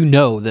 but you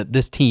know that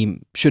this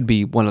team should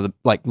be one of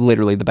the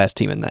literally the best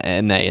team in the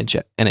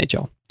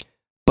NHL.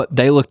 But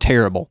they look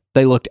terrible.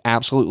 They looked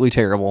absolutely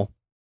terrible.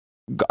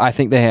 I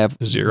think they have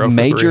 0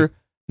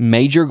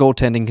 major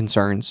goaltending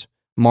concerns.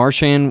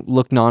 Marchand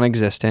looked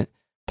non-existent.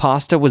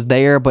 Pasta was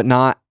there, but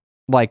not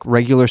like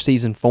regular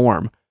season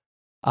form.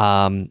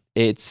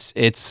 It's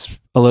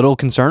a little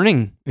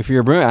concerning if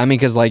you're a Bruin. I mean,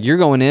 because you're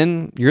going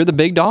in, you're the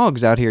big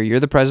dogs out here. You're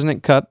the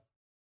President Cup,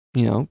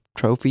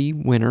 trophy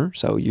winner.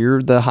 So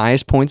you're the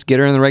highest points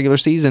getter in the regular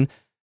season.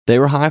 They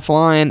were high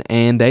flying,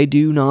 and they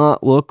do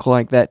not look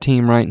like that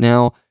team right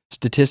now.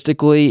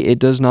 Statistically, it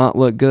does not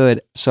look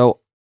good. So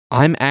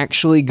I'm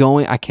actually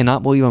going, I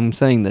cannot believe I'm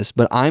saying this,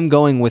 but I'm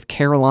going with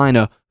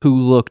Carolina, who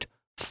looked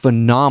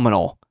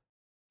phenomenal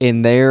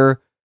in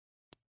their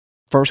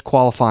first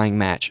qualifying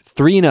match.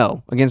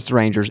 3-0 against the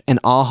Rangers, and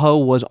Aho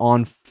was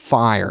on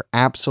fire.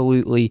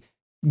 Absolutely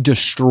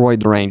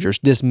destroyed the Rangers,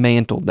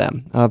 dismantled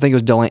them. I think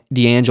it was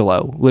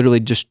D'Angelo. Literally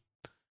just,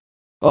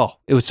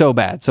 it was so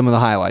bad. Some of the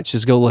highlights,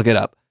 just go look it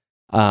up.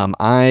 I'm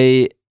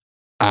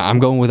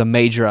going with a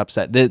major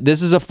upset.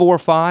 This is a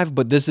 4-5,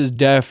 but this is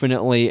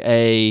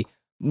definitely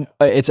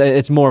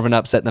it's more of an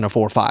upset than a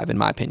 4-5 in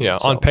my opinion. Yeah,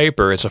 on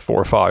paper it's a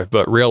 4-5,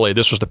 but really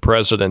this was the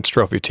President's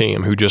Trophy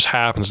team who just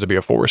happens to be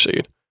a 4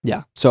 seed.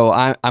 Yeah, so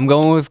I'm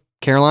going with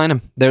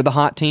Carolina. They're the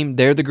hot team.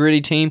 They're the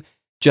gritty team.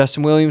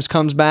 Justin Williams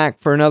comes back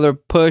for another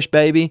push,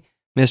 baby.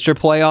 Mr.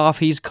 Playoff,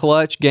 he's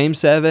clutch. Game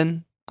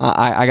 7.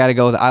 I got to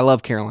go with it. I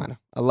love Carolina.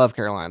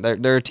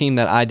 They're a team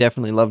that I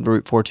definitely love to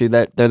root for too.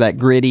 They're that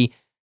gritty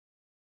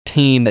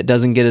team that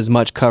doesn't get as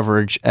much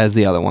coverage as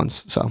the other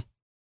ones. So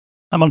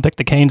I'm going to pick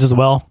the Canes as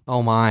well.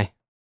 Oh my.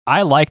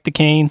 I like the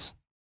Canes.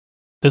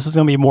 This is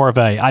going to be more of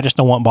I just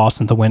don't want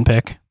Boston to win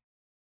pick.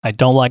 I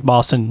don't like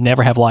Boston,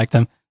 never have liked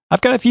them.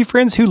 I've got a few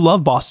friends who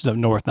love Boston up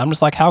north. And I'm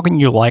just like, how can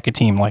you like a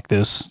team like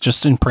this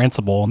just in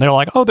principle? And they're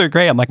like, oh, they're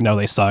great. I'm like, no,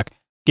 they suck.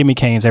 Give me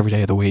Canes every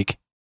day of the week.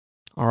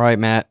 All right,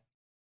 Matt.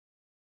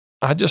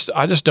 I just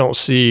don't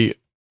see.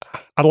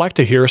 I'd like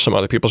to hear some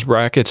other people's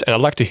brackets, and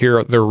I'd like to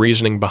hear their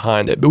reasoning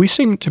behind it. But we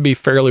seem to be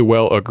fairly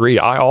well agree.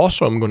 I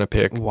also am going to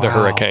pick the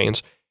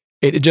Hurricanes.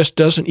 It just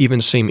doesn't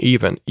even seem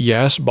even.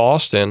 Yes,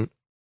 Boston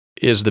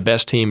is the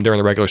best team during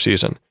the regular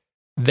season.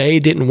 They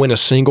didn't win a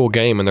single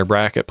game in their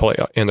bracket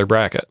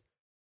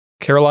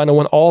Carolina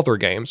won all their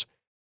games.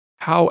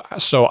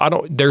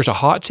 There's a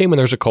hot team and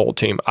there's a cold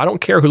team. I don't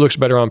care who looks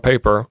better on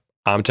paper.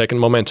 I'm taking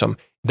momentum.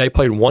 They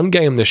played one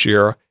game this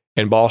year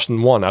and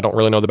Boston won. I don't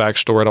really know the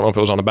backstory. I don't know if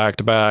it was on a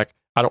back-to-back.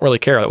 I don't really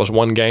care. That was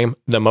one game.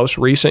 The most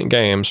recent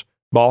games,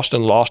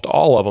 Boston lost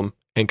all of them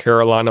and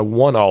Carolina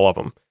won all of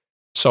them.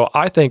 So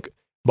I think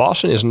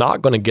Boston is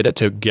not going to get it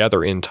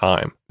together in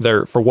time.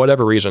 For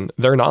whatever reason,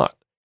 they're not.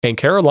 And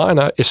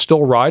Carolina is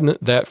still riding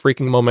that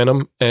freaking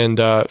momentum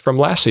from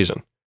last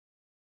season.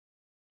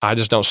 I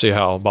just don't see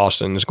how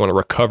Boston is going to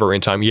recover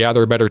in time. Yeah,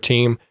 they're a better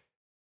team.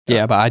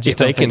 Yeah, but I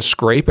just if they can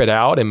scrape it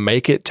out and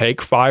make it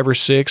take 5 or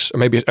 6, or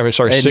maybe 6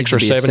 or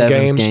 7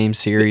 games, game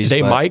series,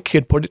 they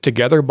could put it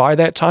together by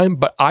that time.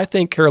 But I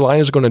think Carolina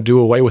is going to do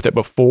away with it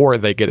before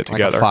they get it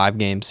together. Like a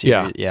 5-game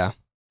series. Yeah.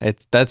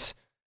 It's going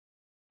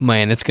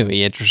to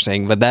be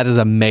interesting. But that is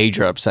a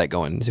major upset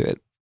going into it.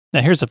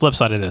 Now, here's the flip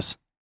side of this.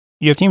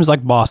 You have teams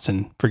like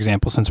Boston, for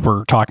example, since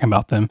we're talking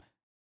about them,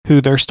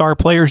 who their star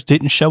players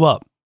didn't show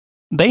up.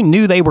 They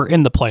knew they were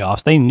in the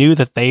playoffs. They knew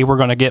that they were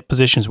going to get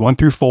positions 1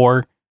 through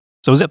 4.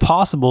 So is it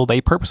possible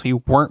they purposely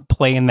weren't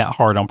playing that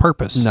hard on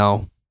purpose?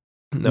 No.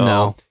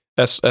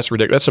 That's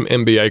ridiculous. That's some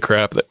NBA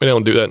crap. They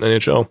don't do that in the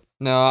NHL.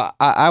 No,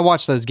 I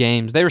watched those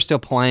games. They were still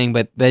playing,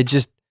 but they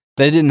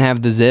didn't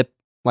have the zip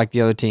like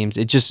the other teams.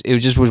 It just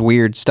was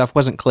weird. Stuff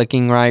wasn't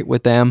clicking right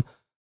with them.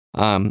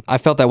 I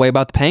felt that way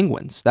about the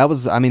Penguins. That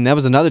was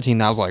another team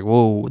that I was like,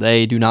 whoa,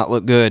 they do not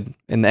look good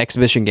in the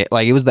exhibition game.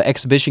 Like, it was the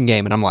exhibition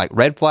game, and I'm like,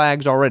 red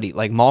flags already.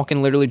 Like,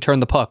 Malkin literally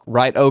turned the puck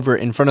right over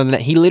in front of the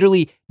net. He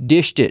literally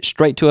dished it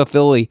straight to a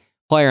Philly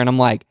player, and I'm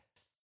like,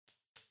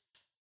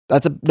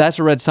 that's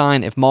a red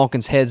sign if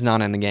Malkin's head's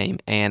not in the game.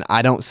 And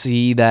I don't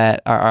see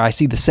that, or I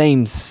see the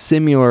same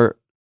similar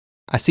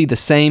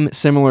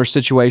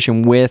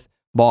situation with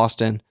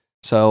Boston.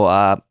 So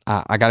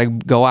I got to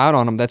go out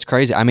on them. That's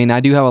crazy. I mean,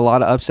 I do have a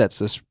lot of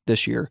upsets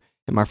this year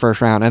in my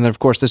first round. And then, of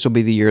course, this will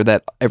be the year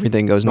that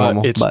everything goes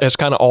normal. It's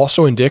kind of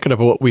also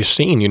indicative of what we've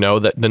seen,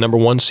 that the number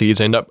 1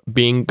 seeds end up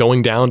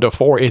going down to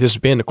 4. It has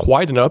been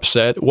quite an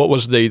upset. What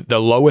was the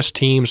lowest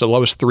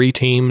 3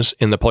 teams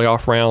in the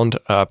playoff round,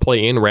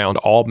 play-in round,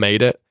 all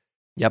made it.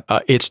 Yep.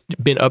 It's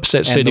been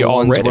upset and city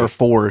already. And the ones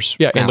were 4s.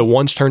 Yeah, and the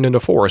ones turned into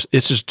 4s.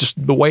 It's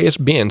just the way it's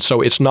been.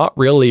 So it's not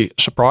really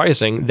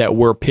surprising that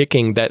we're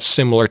picking that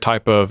similar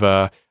type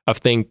of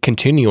thing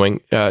continuing.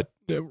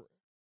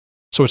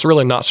 So it's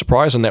really not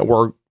surprising that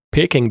we're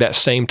picking that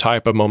same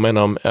type of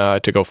momentum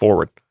to go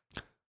forward.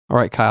 All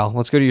right, Kyle,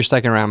 let's go to your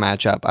second round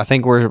matchup. I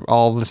think we're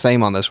all the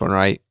same on this one,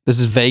 right? This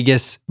is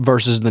Vegas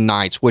versus the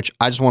Knights, which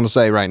I just want to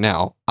say right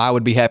now, I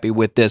would be happy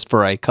with this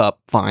for a cup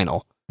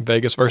final.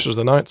 Vegas versus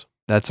the Knights.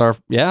 That's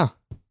Vegas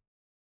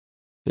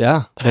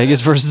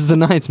versus the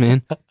Knights,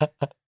 man.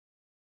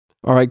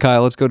 All right,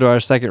 Kyle, let's go to our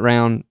second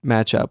round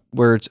matchup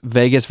where it's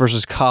Vegas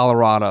versus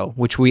Colorado,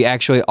 which we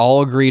actually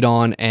all agreed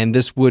on, and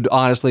this would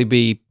honestly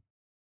be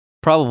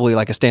probably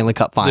like a Stanley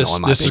Cup final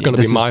in my opinion. This is going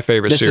to be my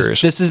favorite series.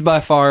 This is by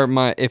far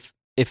if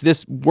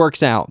this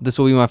works out, this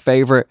will be my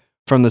favorite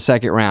from the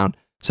second round.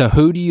 So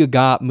who do you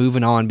got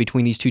moving on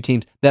between these two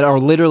teams that are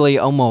literally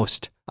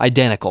almost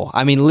identical?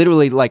 I mean,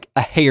 literally like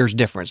a hair's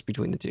difference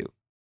between the two.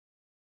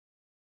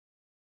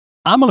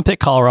 I'm going to pick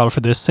Colorado for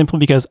this simply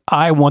because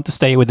I want to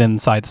stay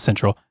inside the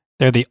Central.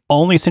 They're the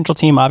only Central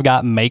team I've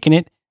got making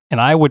it, and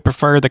I would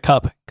prefer the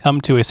Cup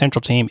come to a Central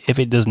team if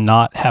it does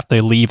not have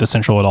to leave the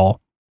Central at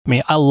all. I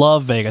mean, I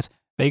love Vegas.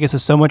 Vegas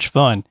is so much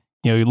fun.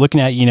 You're looking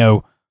at,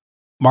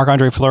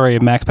 Marc-Andre Fleury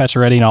and Max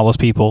Pacioretty and all those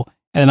people,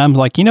 and I'm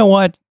like, you know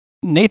what?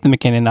 Nathan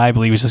McKinnon, I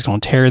believe, is just going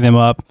to tear them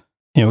up.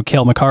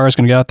 Kale McCarr is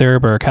going to go out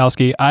there,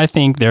 Burakovsky. I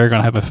think they're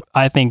going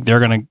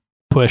to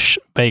push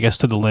Vegas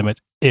to the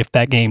limit if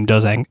that game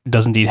does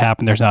indeed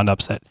happen. There's not an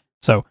upset.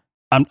 So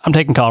I'm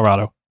taking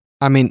Colorado.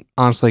 I mean,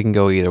 honestly, it can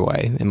go either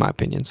way, in my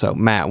opinion. So,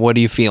 Matt, what are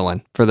you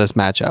feeling for this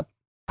matchup?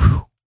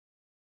 Whew.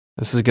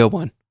 This is a good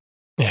one.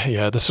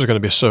 Yeah, this is going to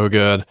be so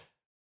good.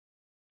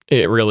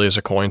 It really is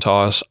a coin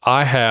toss.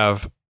 I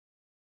have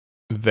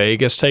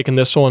Vegas taking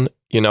this one.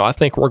 I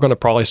think we're going to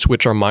probably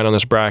switch our mind on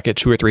this bracket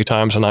 2 or 3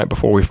 times a night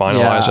before we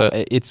finalize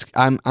it.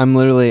 I'm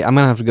going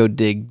to have to go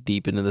dig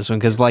deep into this one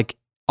because,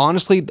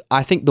 honestly,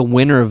 I think the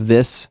winner of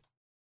this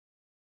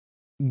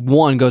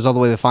one goes all the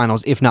way to the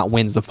finals, if not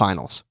wins the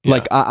finals.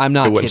 Yeah, I'm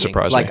not kidding. It wouldn't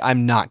surprise me.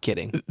 I'm not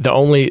kidding.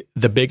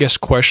 The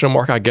biggest question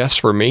mark, I guess,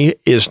 for me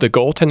is the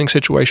goaltending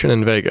situation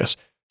in Vegas.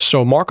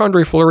 So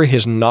Marc-Andre Fleury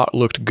has not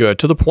looked good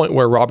to the point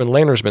where Robin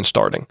Lehner's been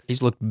starting.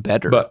 He's looked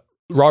better. But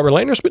Robin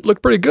Lehner's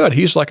looked pretty good.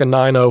 He's like a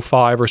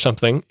 9.05 or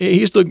something.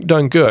 He's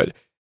done good.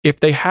 if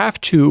they have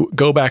to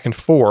go back and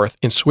forth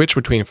and switch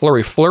between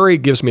Fleury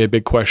gives me a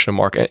big question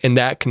mark, and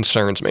that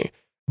concerns me.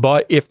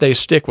 But if they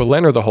stick with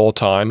Leonard the whole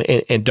time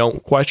and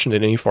don't question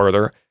it any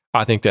further,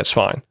 I think that's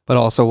fine. But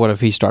also, what if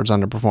he starts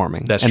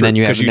underperforming? That's and true, then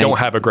because you don't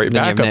have a great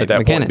backup at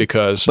that point.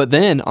 Because, but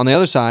then on the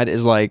other side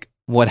is like,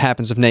 what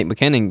happens if Nate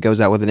McKinnon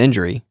goes out with an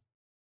injury?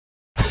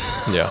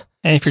 Yeah.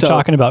 And if you're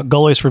talking about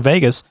goalies for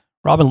Vegas,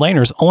 Robin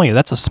Lehner's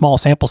that's a small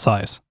sample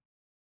size.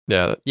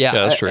 Yeah,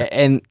 that's true.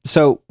 And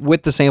so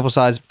with the sample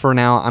size for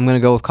now, I'm going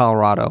to go with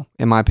Colorado,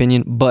 in my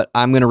opinion. But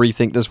I'm going to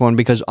rethink this one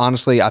because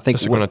honestly, I think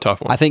this is a tough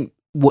one. I think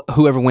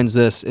whoever wins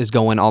this is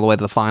going all the way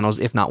to the finals,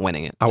 if not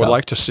winning it. I would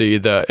like to see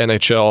the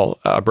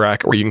NHL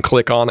bracket where you can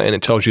click on it and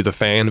it tells you the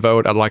fan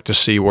vote. I'd like to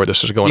see where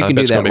this is going. You can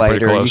do that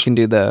later. You can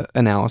do the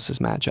analysis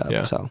matchup.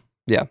 Yeah. So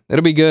yeah,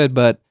 it'll be good.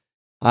 But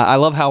I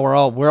love how we're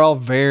all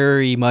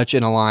very much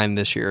in a line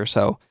this year.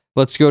 So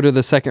let's go to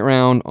the second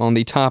round on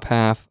the top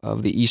half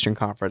of the Eastern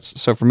Conference.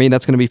 So for me,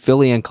 that's going to be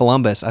Philly and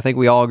Columbus. I think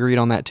we all agreed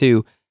on that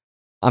too.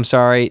 I'm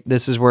sorry,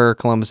 this is where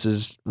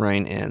Columbus's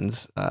reign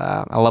ends.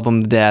 I love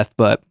them to death,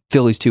 but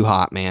Philly's too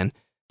hot, man.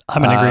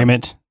 I'm in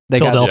agreement.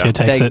 Philadelphia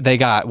takes it. They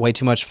got way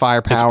too much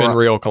firepower. It's been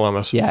real,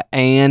 Columbus. Yeah,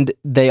 and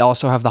they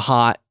also have the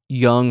hot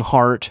young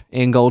Hart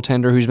in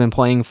goaltender who's been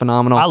playing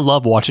phenomenal. I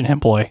love watching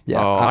him play.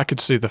 Yeah, I could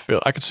see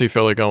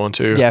Philly going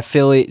too. Yeah,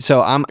 Philly.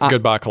 So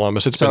goodbye,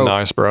 Columbus. It's been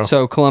nice, bro.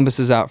 So Columbus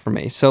is out for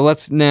me. So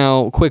let's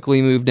now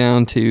quickly move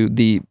down to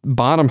the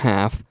bottom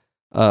half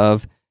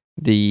of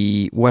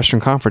the Western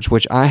Conference,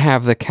 which I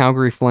have the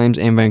Calgary Flames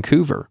and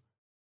Vancouver.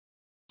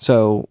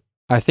 So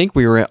I think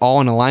we were all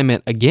in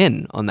alignment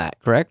again on that,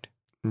 correct?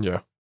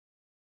 Yeah.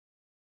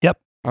 Yep.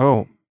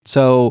 Oh,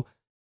 so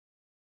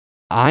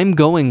I'm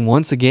going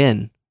once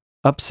again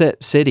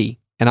upset city,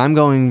 and I'm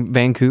going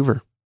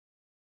Vancouver.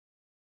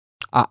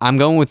 I'm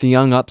going with the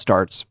young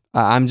upstarts.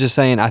 I'm just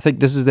saying, I think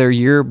this is their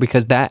year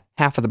because that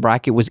half of the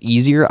bracket was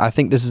easier. I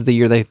think this is the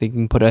year they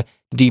can put a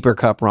deeper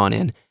cup run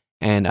in,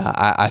 and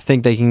I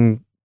think they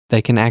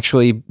can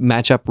actually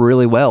match up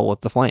really well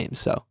with the Flames.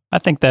 So I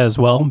think that as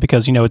well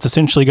because it's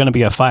essentially going to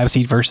be a 5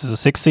 seed versus a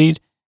 6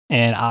 seed,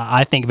 and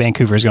I think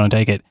Vancouver is going to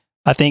take it.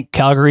 I think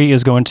Calgary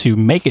is going to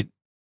make it,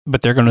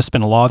 but they're going to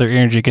spend a lot of their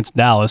energy against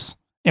Dallas,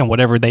 and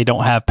whatever they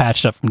don't have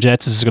patched up from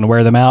Jets is going to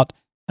wear them out.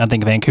 I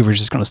think Vancouver's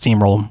just going to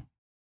steamroll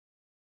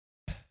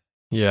them.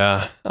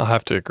 Yeah, I'll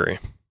have to agree.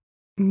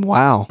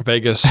 Wow.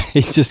 Vegas.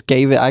 He just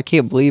gave it. I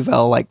can't believe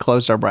how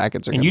close our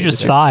brackets are. And you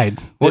just sighed.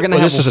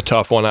 This is a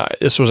tough one.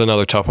 This was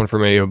another tough one for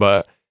me,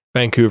 but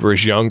Vancouver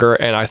is younger,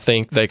 and I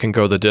think they can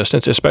go the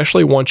distance,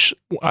 especially once,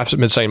 I've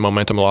been saying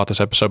momentum a lot this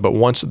episode, but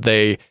once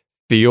they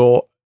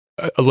feel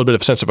a little bit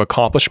of a sense of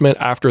accomplishment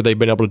after they've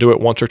been able to do it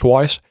once or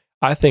twice,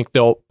 I think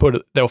they'll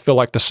feel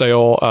like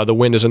the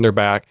wind is in their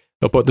back.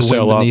 They'll put the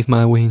sail up beneath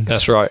my wings.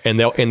 That's right, and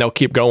they'll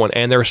keep going.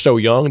 And they're so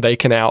young, they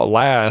can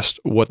outlast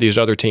what these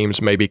other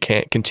teams maybe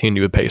can't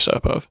continue the pace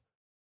up of.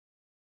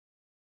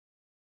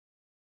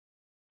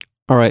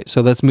 All right,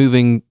 so that's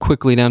moving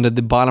quickly down to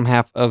the bottom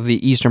half of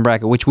the Eastern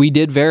bracket, which we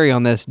did vary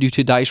on this due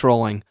to dice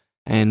rolling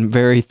and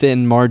very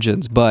thin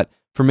margins. But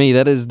for me,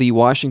 that is the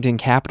Washington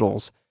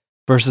Capitals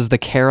versus the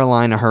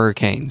Carolina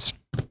Hurricanes.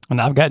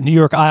 And I've got New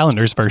York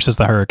Islanders versus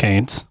the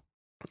Hurricanes.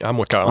 I'm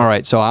with Kyle. All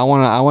right, so I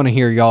want to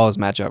hear y'all's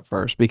matchup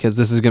first because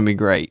this is going to be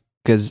great.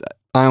 Because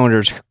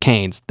Islanders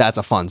Canes, that's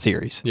a fun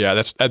series.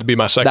 Yeah, that'd be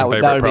my second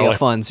favorite. That would probably be a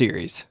fun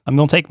series. I'm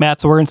going to take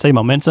Matt's word and say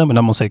momentum, and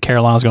I'm going to say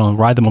Carolina's going to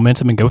ride the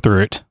momentum and go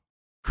through it.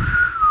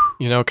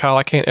 Kyle,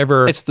 I can't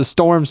ever. It's the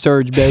storm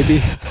surge,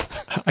 baby.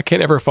 I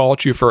can't ever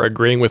fault you for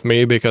agreeing with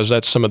me because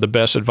that's some of the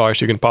best advice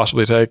you can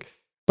possibly take.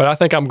 But I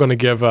think I'm going to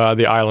give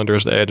the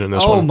Islanders the edge in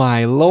this one. Oh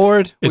my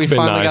lord! We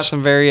finally got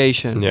some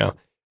variation. Yeah,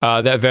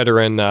 that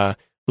veteran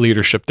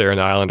leadership there in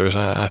the Islanders,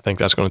 I think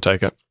that's going to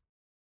take it.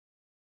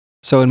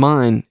 So in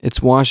mine,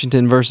 it's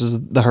Washington versus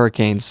the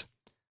Hurricanes.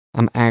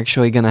 I'm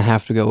actually going to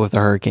have to go with the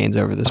Hurricanes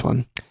over this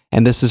one.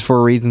 And this is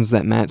for reasons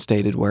that Matt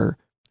stated where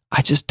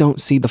I just don't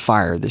see the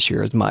fire this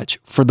year as much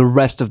for the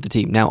rest of the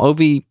team. Now,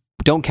 Ovi,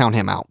 don't count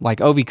him out.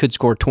 Ovi could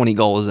score 20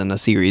 goals in a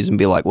series and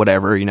be like,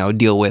 whatever,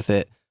 deal with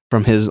it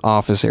from his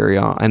office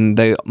area. And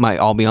they might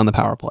all be on the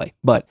power play.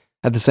 But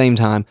at the same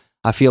time,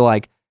 I feel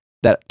like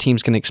that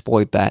teams can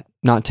exploit that,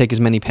 not take as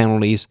many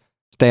penalties,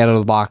 stay out of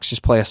the box,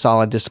 just play a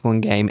solid,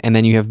 disciplined game. And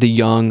then you have the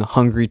young,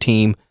 hungry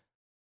team.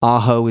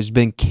 Aho has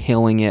been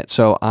killing it.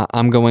 So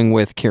I'm going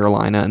with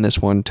Carolina in this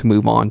one to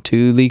move on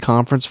to the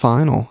conference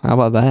final. How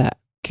about that?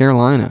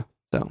 Carolina.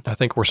 So I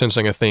think we're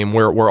sensing a theme.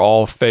 We're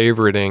all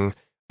favoriting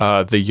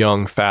the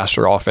young,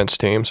 faster offense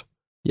teams.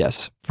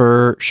 Yes,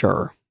 for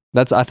sure.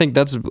 I think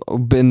that's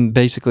been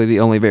basically the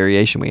only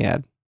variation we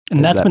had.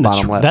 And that's been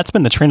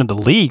the trend of the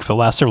league for the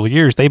last several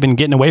years. They've been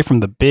getting away from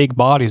the big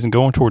bodies and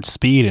going towards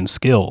speed and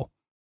skill.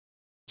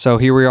 So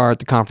here we are at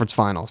the conference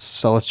finals.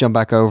 So let's jump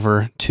back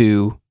over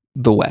to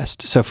the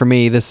West. So for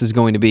me, this is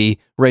going to be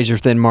razor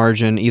thin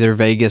margin, either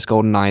Vegas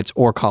Golden Knights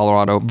or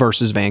Colorado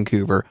versus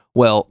Vancouver.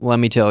 Well, let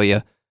me tell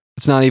you,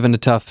 it's not even a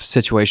tough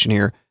situation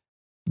here.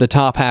 the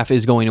top half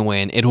is going to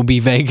win. It'll be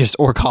Vegas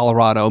or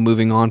Colorado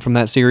moving on from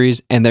that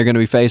series, and they're going to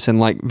be facing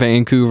like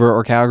Vancouver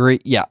or Calgary.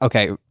 Yeah,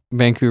 okay,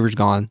 Vancouver's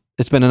gone.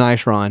 It's been a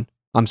nice run.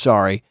 I'm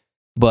sorry.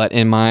 But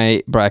in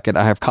my bracket,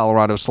 I have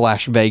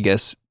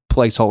Colorado/Vegas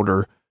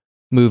placeholder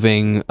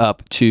moving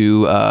up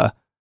to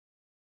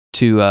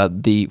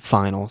the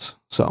finals.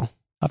 So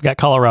I've got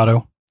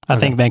Colorado. I Okay.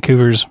 think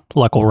Vancouver's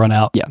luck will run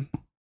out. Yeah.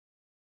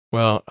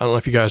 Well, I don't know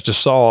if you guys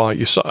just saw.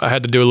 I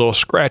had to do a little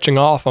scratching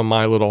off on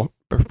my little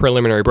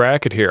preliminary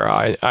bracket here.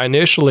 I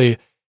initially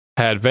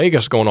had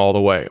Vegas going all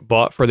the way,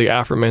 but for the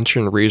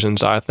aforementioned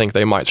reasons, I think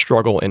they might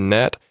struggle in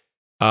net.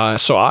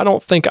 So I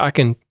don't think I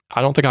can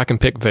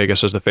pick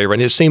Vegas as the favorite.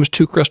 And it seems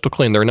too crystal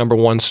clean. They're number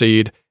 1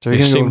 seed. So They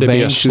you're seem going to to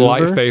be a slight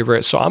Vancouver?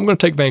 favorite. So I'm going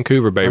to take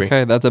Vancouver, baby.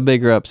 Okay, that's a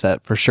bigger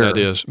upset for sure. That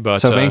is. But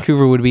So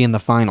Vancouver would be in the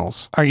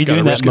finals. Are you Gotta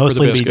doing that risk it for the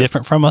mostly to be biscuit.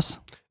 different from us?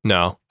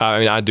 no, I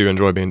mean, I do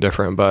enjoy being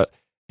different, but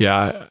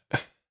yeah,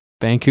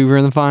 Vancouver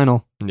in the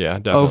final. yeah,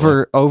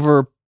 definitely.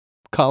 Over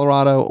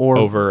Colorado or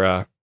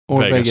Over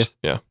Vegas.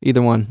 Yeah.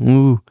 Either one.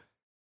 Ooh.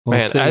 We'll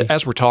Man, see.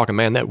 as we're talking,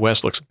 man, that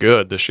West looks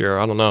good this year.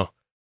 I don't know.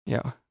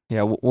 Yeah.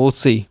 We'll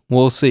see.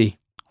 We'll see.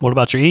 What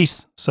about your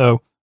East?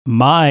 So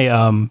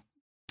my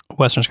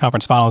Western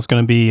Conference final is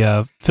going to be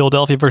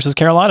Philadelphia versus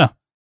Carolina.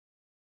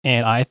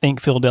 And I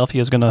think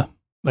Philadelphia is going to,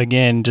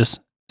 again, just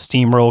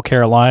steamroll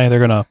Carolina. They're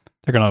going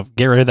to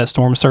get rid of that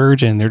storm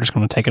surge, and they're just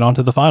going to take it on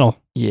to the final.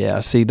 Yeah.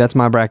 See, that's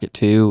my bracket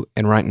too.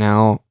 And right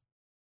now,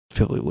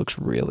 Philly looks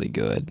really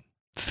good.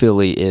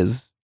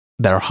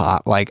 They're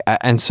hot.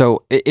 And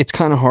so it's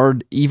kind of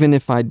hard. Even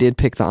if I did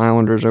pick the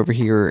Islanders over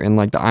here and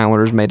like the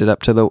Islanders made it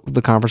up to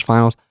the conference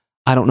finals,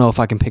 I don't know if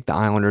I can pick the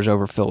Islanders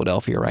over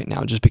Philadelphia right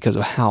now just because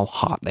of how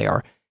hot they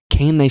are.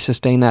 Can they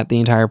sustain that the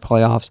entire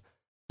playoffs?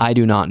 I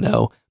do not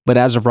know. But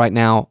as of right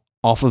now,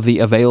 off of the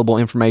available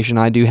information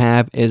I do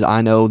have, is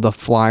I know the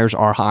Flyers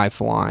are high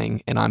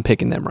flying, and I'm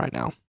picking them right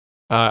now.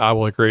 I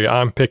will agree.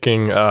 I'm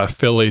picking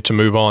Philly to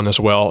move on as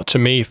well. To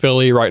me,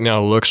 Philly right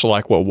now looks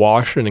like what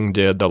Washington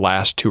did the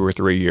last 2 or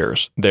 3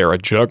 years. They're a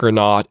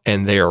juggernaut,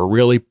 and they are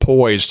really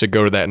poised to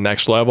go to that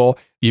next level.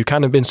 You've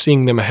kind of been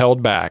seeing them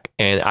held back,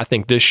 and I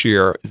think this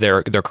year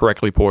they're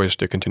correctly poised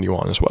to continue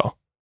on as well.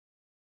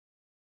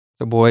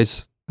 So,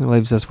 boys, that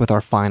leaves us with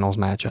our finals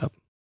matchup.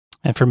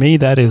 And for me,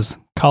 that is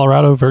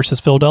Colorado versus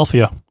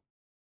Philadelphia.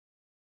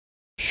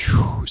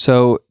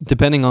 So,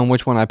 depending on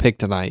which one I pick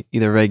tonight,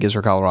 either Vegas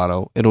or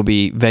Colorado, it'll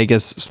be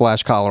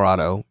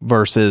Vegas/Colorado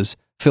versus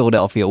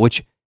Philadelphia,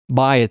 which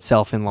by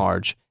itself in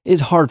large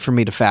is hard for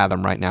me to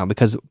fathom right now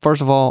because,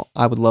 first of all,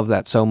 I would love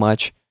that so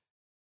much.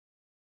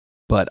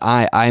 But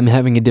I'm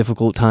having a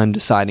difficult time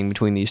deciding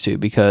between these two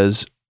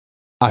because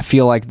I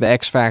feel like the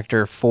X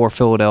factor for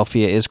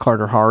Philadelphia is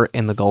Carter Hart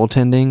and the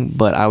goaltending,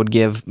 but I would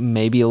give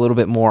maybe a little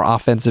bit more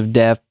offensive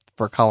depth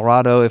for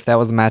Colorado if that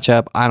was the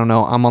matchup. I don't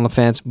know. I'm on the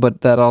fence,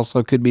 but that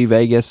also could be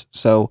Vegas.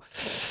 So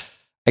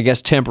I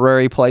guess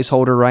temporary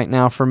placeholder right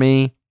now for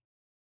me,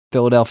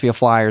 Philadelphia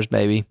Flyers,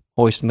 baby,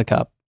 hoisting the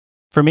cup.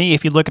 For me,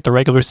 if you look at the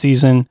regular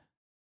season,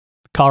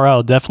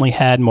 Colorado definitely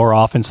had more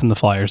offense than the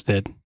Flyers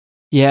did.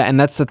 Yeah, and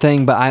that's the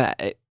thing,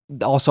 but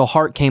also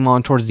Hart came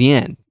on towards the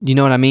end. You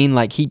know what I mean?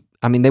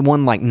 They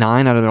won like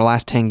 9 out of their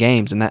last 10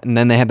 games, and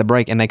then they had the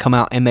break, and they come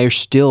out, and they're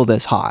still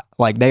this hot.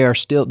 Like,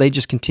 they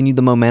just continued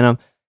the momentum.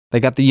 They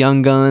got the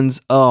young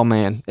guns. Oh,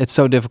 man, it's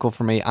so difficult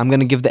for me. I'm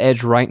going to give the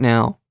edge right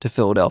now to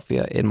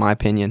Philadelphia, in my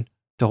opinion,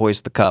 to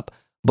hoist the cup.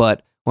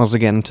 But once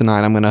again,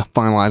 tonight I'm going to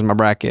finalize my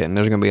bracket, and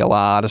there's going to be a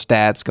lot of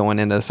stats going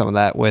into some of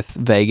that with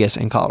Vegas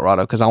and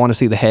Colorado, because I want to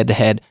see the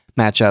head-to-head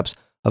matchups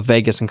of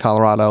Vegas and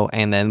Colorado,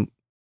 and then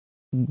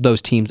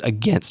those teams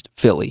against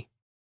Philly.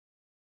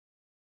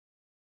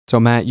 So,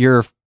 Matt,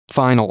 your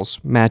finals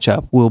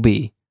matchup will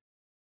be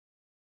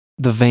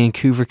the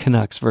Vancouver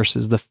Canucks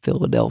versus the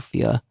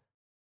Philadelphia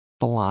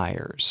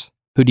Flyers.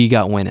 Who do you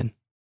got winning?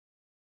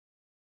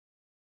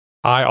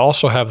 I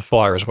also have the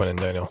Flyers winning,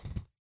 Daniel.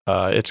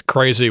 It's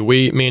crazy.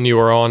 Me and you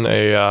are on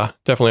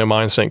definitely a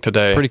mind sync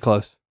today. Pretty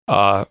close.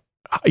 I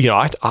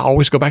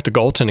always go back to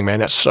goaltending, man.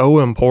 That's so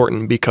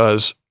important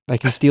because They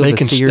can steal the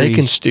series. They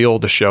can steal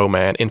the show,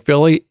 man. In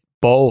Philly,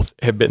 both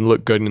have been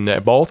look good in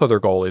that. Both of their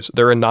goalies,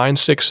 they're a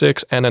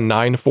 9.66 and a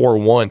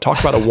 9.41. Talk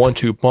about a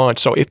 1-2 punch.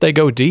 So if they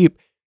go deep,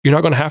 you're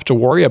not going to have to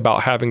worry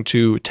about having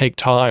to take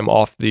time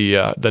off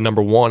the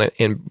number one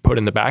and put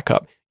in the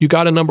backup. You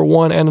got a number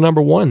one and a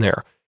number one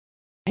there.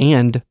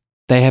 And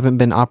they haven't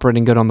been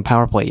operating good on the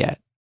power play yet.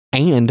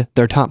 And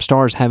their top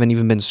stars haven't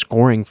even been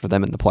scoring for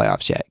them in the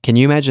playoffs yet. Can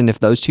you imagine if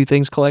those two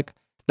things click?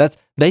 That's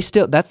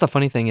the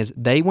funny thing is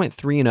they went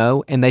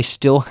 3-0 and they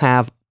still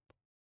have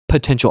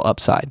potential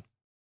upside.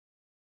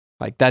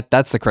 Like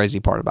that's the crazy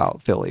part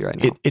about Philly right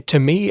now. To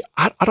me,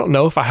 I don't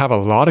know if I have a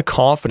lot of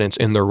confidence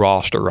in their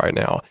roster right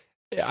now.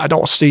 I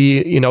don't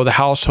see, the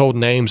household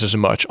names as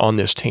much on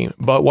this team.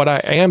 But what I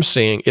am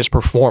seeing is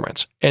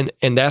performance. And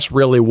that's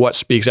really what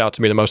speaks out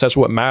to me the most. That's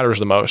what matters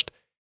the most.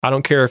 I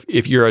don't care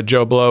if you're a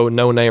Joe Blow,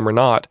 no name or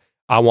not.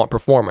 I want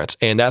performance.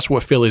 And that's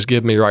what Philly's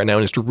giving me right now.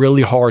 And it's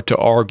really hard to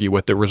argue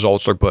with the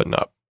results they're putting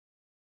up.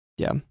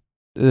 Yeah.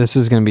 This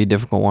is going to be a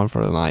difficult one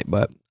for tonight,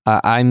 but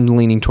I'm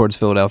leaning towards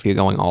Philadelphia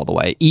going all the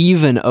way,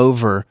 even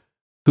over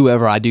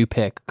whoever I do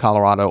pick,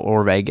 Colorado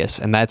or Vegas,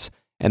 and that's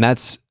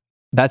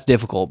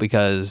difficult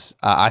because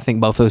I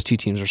think both those two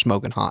teams are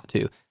smoking hot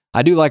too.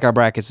 I do like our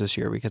brackets this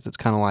year because it's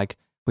kind of like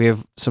we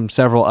have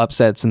several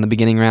upsets in the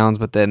beginning rounds,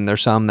 but then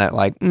there's some that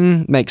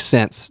makes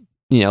sense,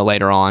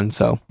 later on.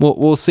 So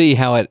we'll see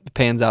how it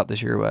pans out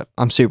this year. But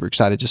I'm super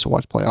excited just to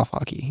watch playoff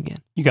hockey again.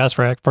 You guys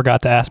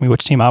forgot to ask me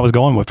which team I was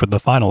going with for the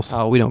finals.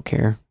 Oh, we don't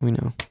care. We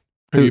know.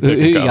 Who you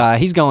picking, Kyle?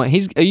 He's going.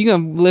 Are you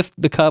going to lift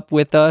the cup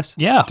with us?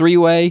 Yeah.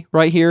 3-way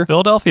right here.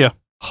 Philadelphia.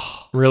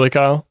 Really,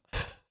 Kyle?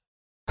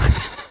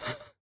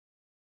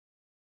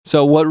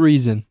 So what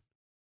reason?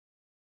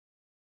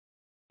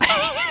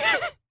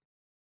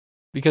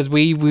 Because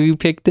we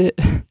picked it.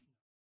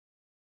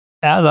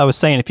 As I was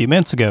saying a few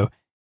minutes ago,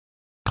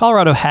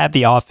 Colorado had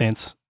the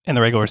offense in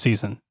the regular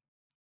season.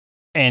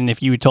 And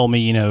if you had told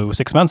me,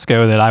 6 months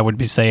ago that I would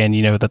be saying,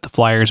 that the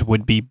Flyers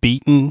would be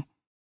beating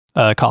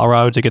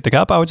Colorado to get the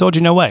cup, I would have told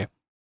you no way.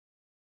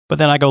 But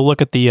then I go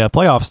look at the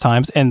playoffs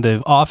times, and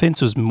the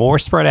offense was more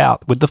spread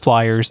out with the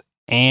Flyers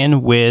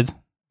and with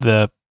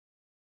the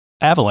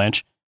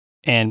Avalanche.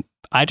 And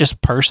I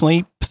just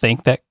personally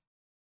think that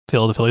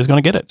Philadelphia is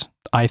going to get it.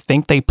 I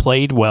think they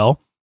played well.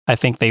 I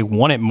think they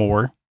won it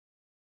more.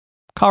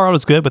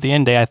 Colorado's good, but at the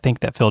end of the day, I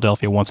think that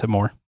Philadelphia wants it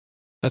more.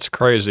 That's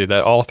crazy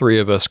that all three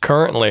of us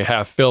currently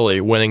have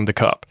Philly winning the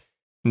cup.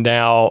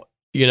 Now,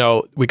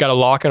 we got to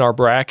lock in our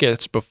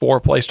brackets before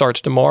play starts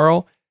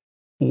tomorrow.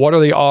 What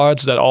are the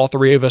odds that all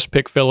three of us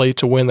pick Philly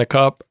to win the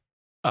cup?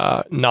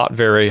 Not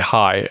very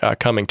high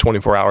coming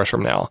 24 hours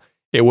from now.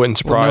 It wouldn't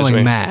surprise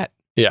me. Matt.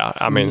 Yeah,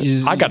 I mean,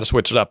 I got to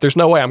switch it up. There's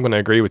no way I'm going to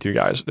agree with you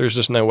guys. There's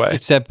just no way.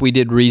 Except we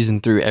did reason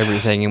through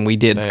everything, and we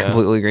did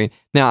completely agree.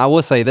 Now, I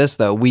will say this,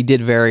 though. We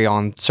did vary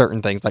on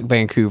certain things, like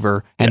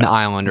Vancouver and the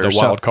Islanders. The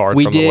wild card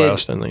from the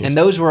West. And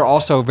those were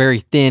also very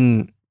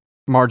thin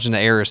margin of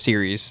error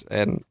series.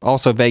 And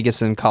also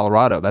Vegas and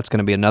Colorado. That's going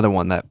to be another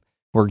one that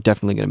we're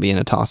definitely going to be in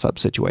a toss-up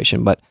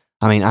situation. But,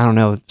 I mean, I don't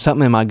know.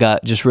 Something in my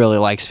gut just really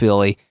likes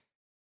Philly.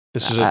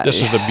 This is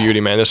the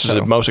beauty, man. This is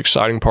the most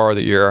exciting part of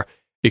the year.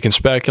 You can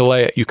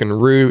speculate, you can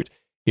root.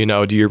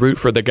 Do you root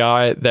for the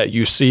guy that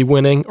you see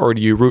winning, or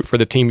do you root for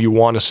the team you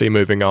want to see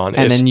moving on?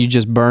 And then you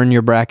just burn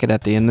your bracket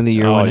at the end of the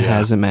year when it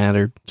hasn't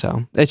mattered.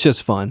 So it's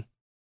just fun.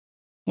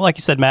 Well, like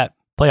you said, Matt,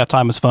 playoff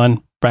time is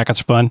fun.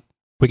 Brackets are fun.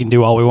 We can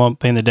do all we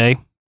want in the day.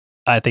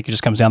 I think it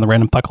just comes down to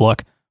random puck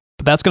luck.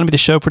 But that's going to be the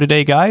show for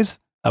today, guys.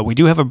 We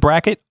do have a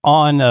bracket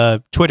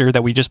on Twitter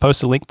that we just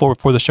posted a link for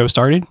before the show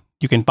started.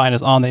 You can find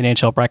us on the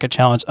NHL Bracket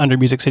Challenge under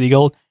Music City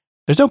Gold.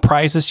 There's no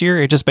prize this year.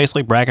 It's just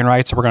basically bragging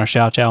rights. So we're going to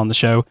shout you out on the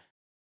show.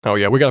 Oh,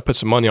 yeah. We got to put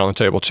some money on the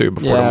table, too,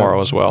 before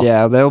tomorrow as well.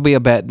 Yeah, there'll be a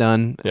bet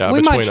done. Yeah,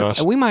 between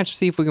us. We might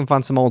see if we can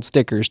find some old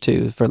stickers,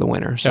 too, for the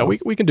winner. So. Yeah,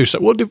 we can do so.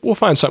 We'll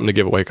find something to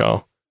give away,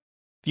 Kyle.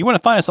 If you want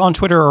to find us on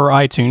Twitter or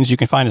iTunes, you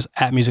can find us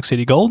at Music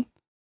City Gold.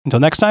 Until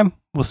next time,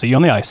 we'll see you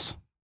on the ice.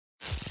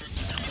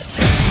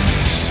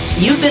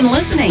 You've been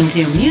listening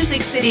to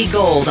Music City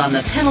Gold on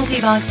the Penalty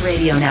Box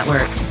Radio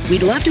Network.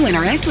 We'd love to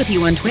interact with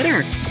you on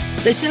Twitter.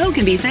 The show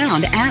can be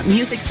found at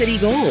Music City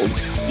Gold.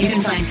 You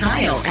can find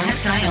Kyle at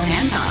Kyle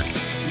Hancock,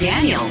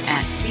 Daniel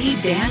at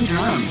Steve Dan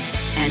Drum,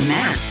 and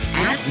Matt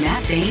at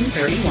Matt Bain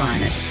 31.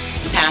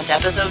 Past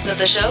episodes of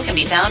the show can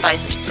be found by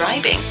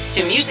subscribing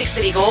to Music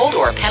City Gold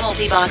or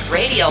Penalty Box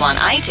Radio on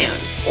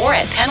iTunes or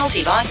at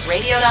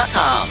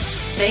penaltyboxradio.com.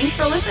 Thanks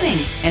for listening,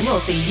 and we'll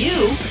see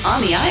you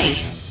on the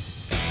ice.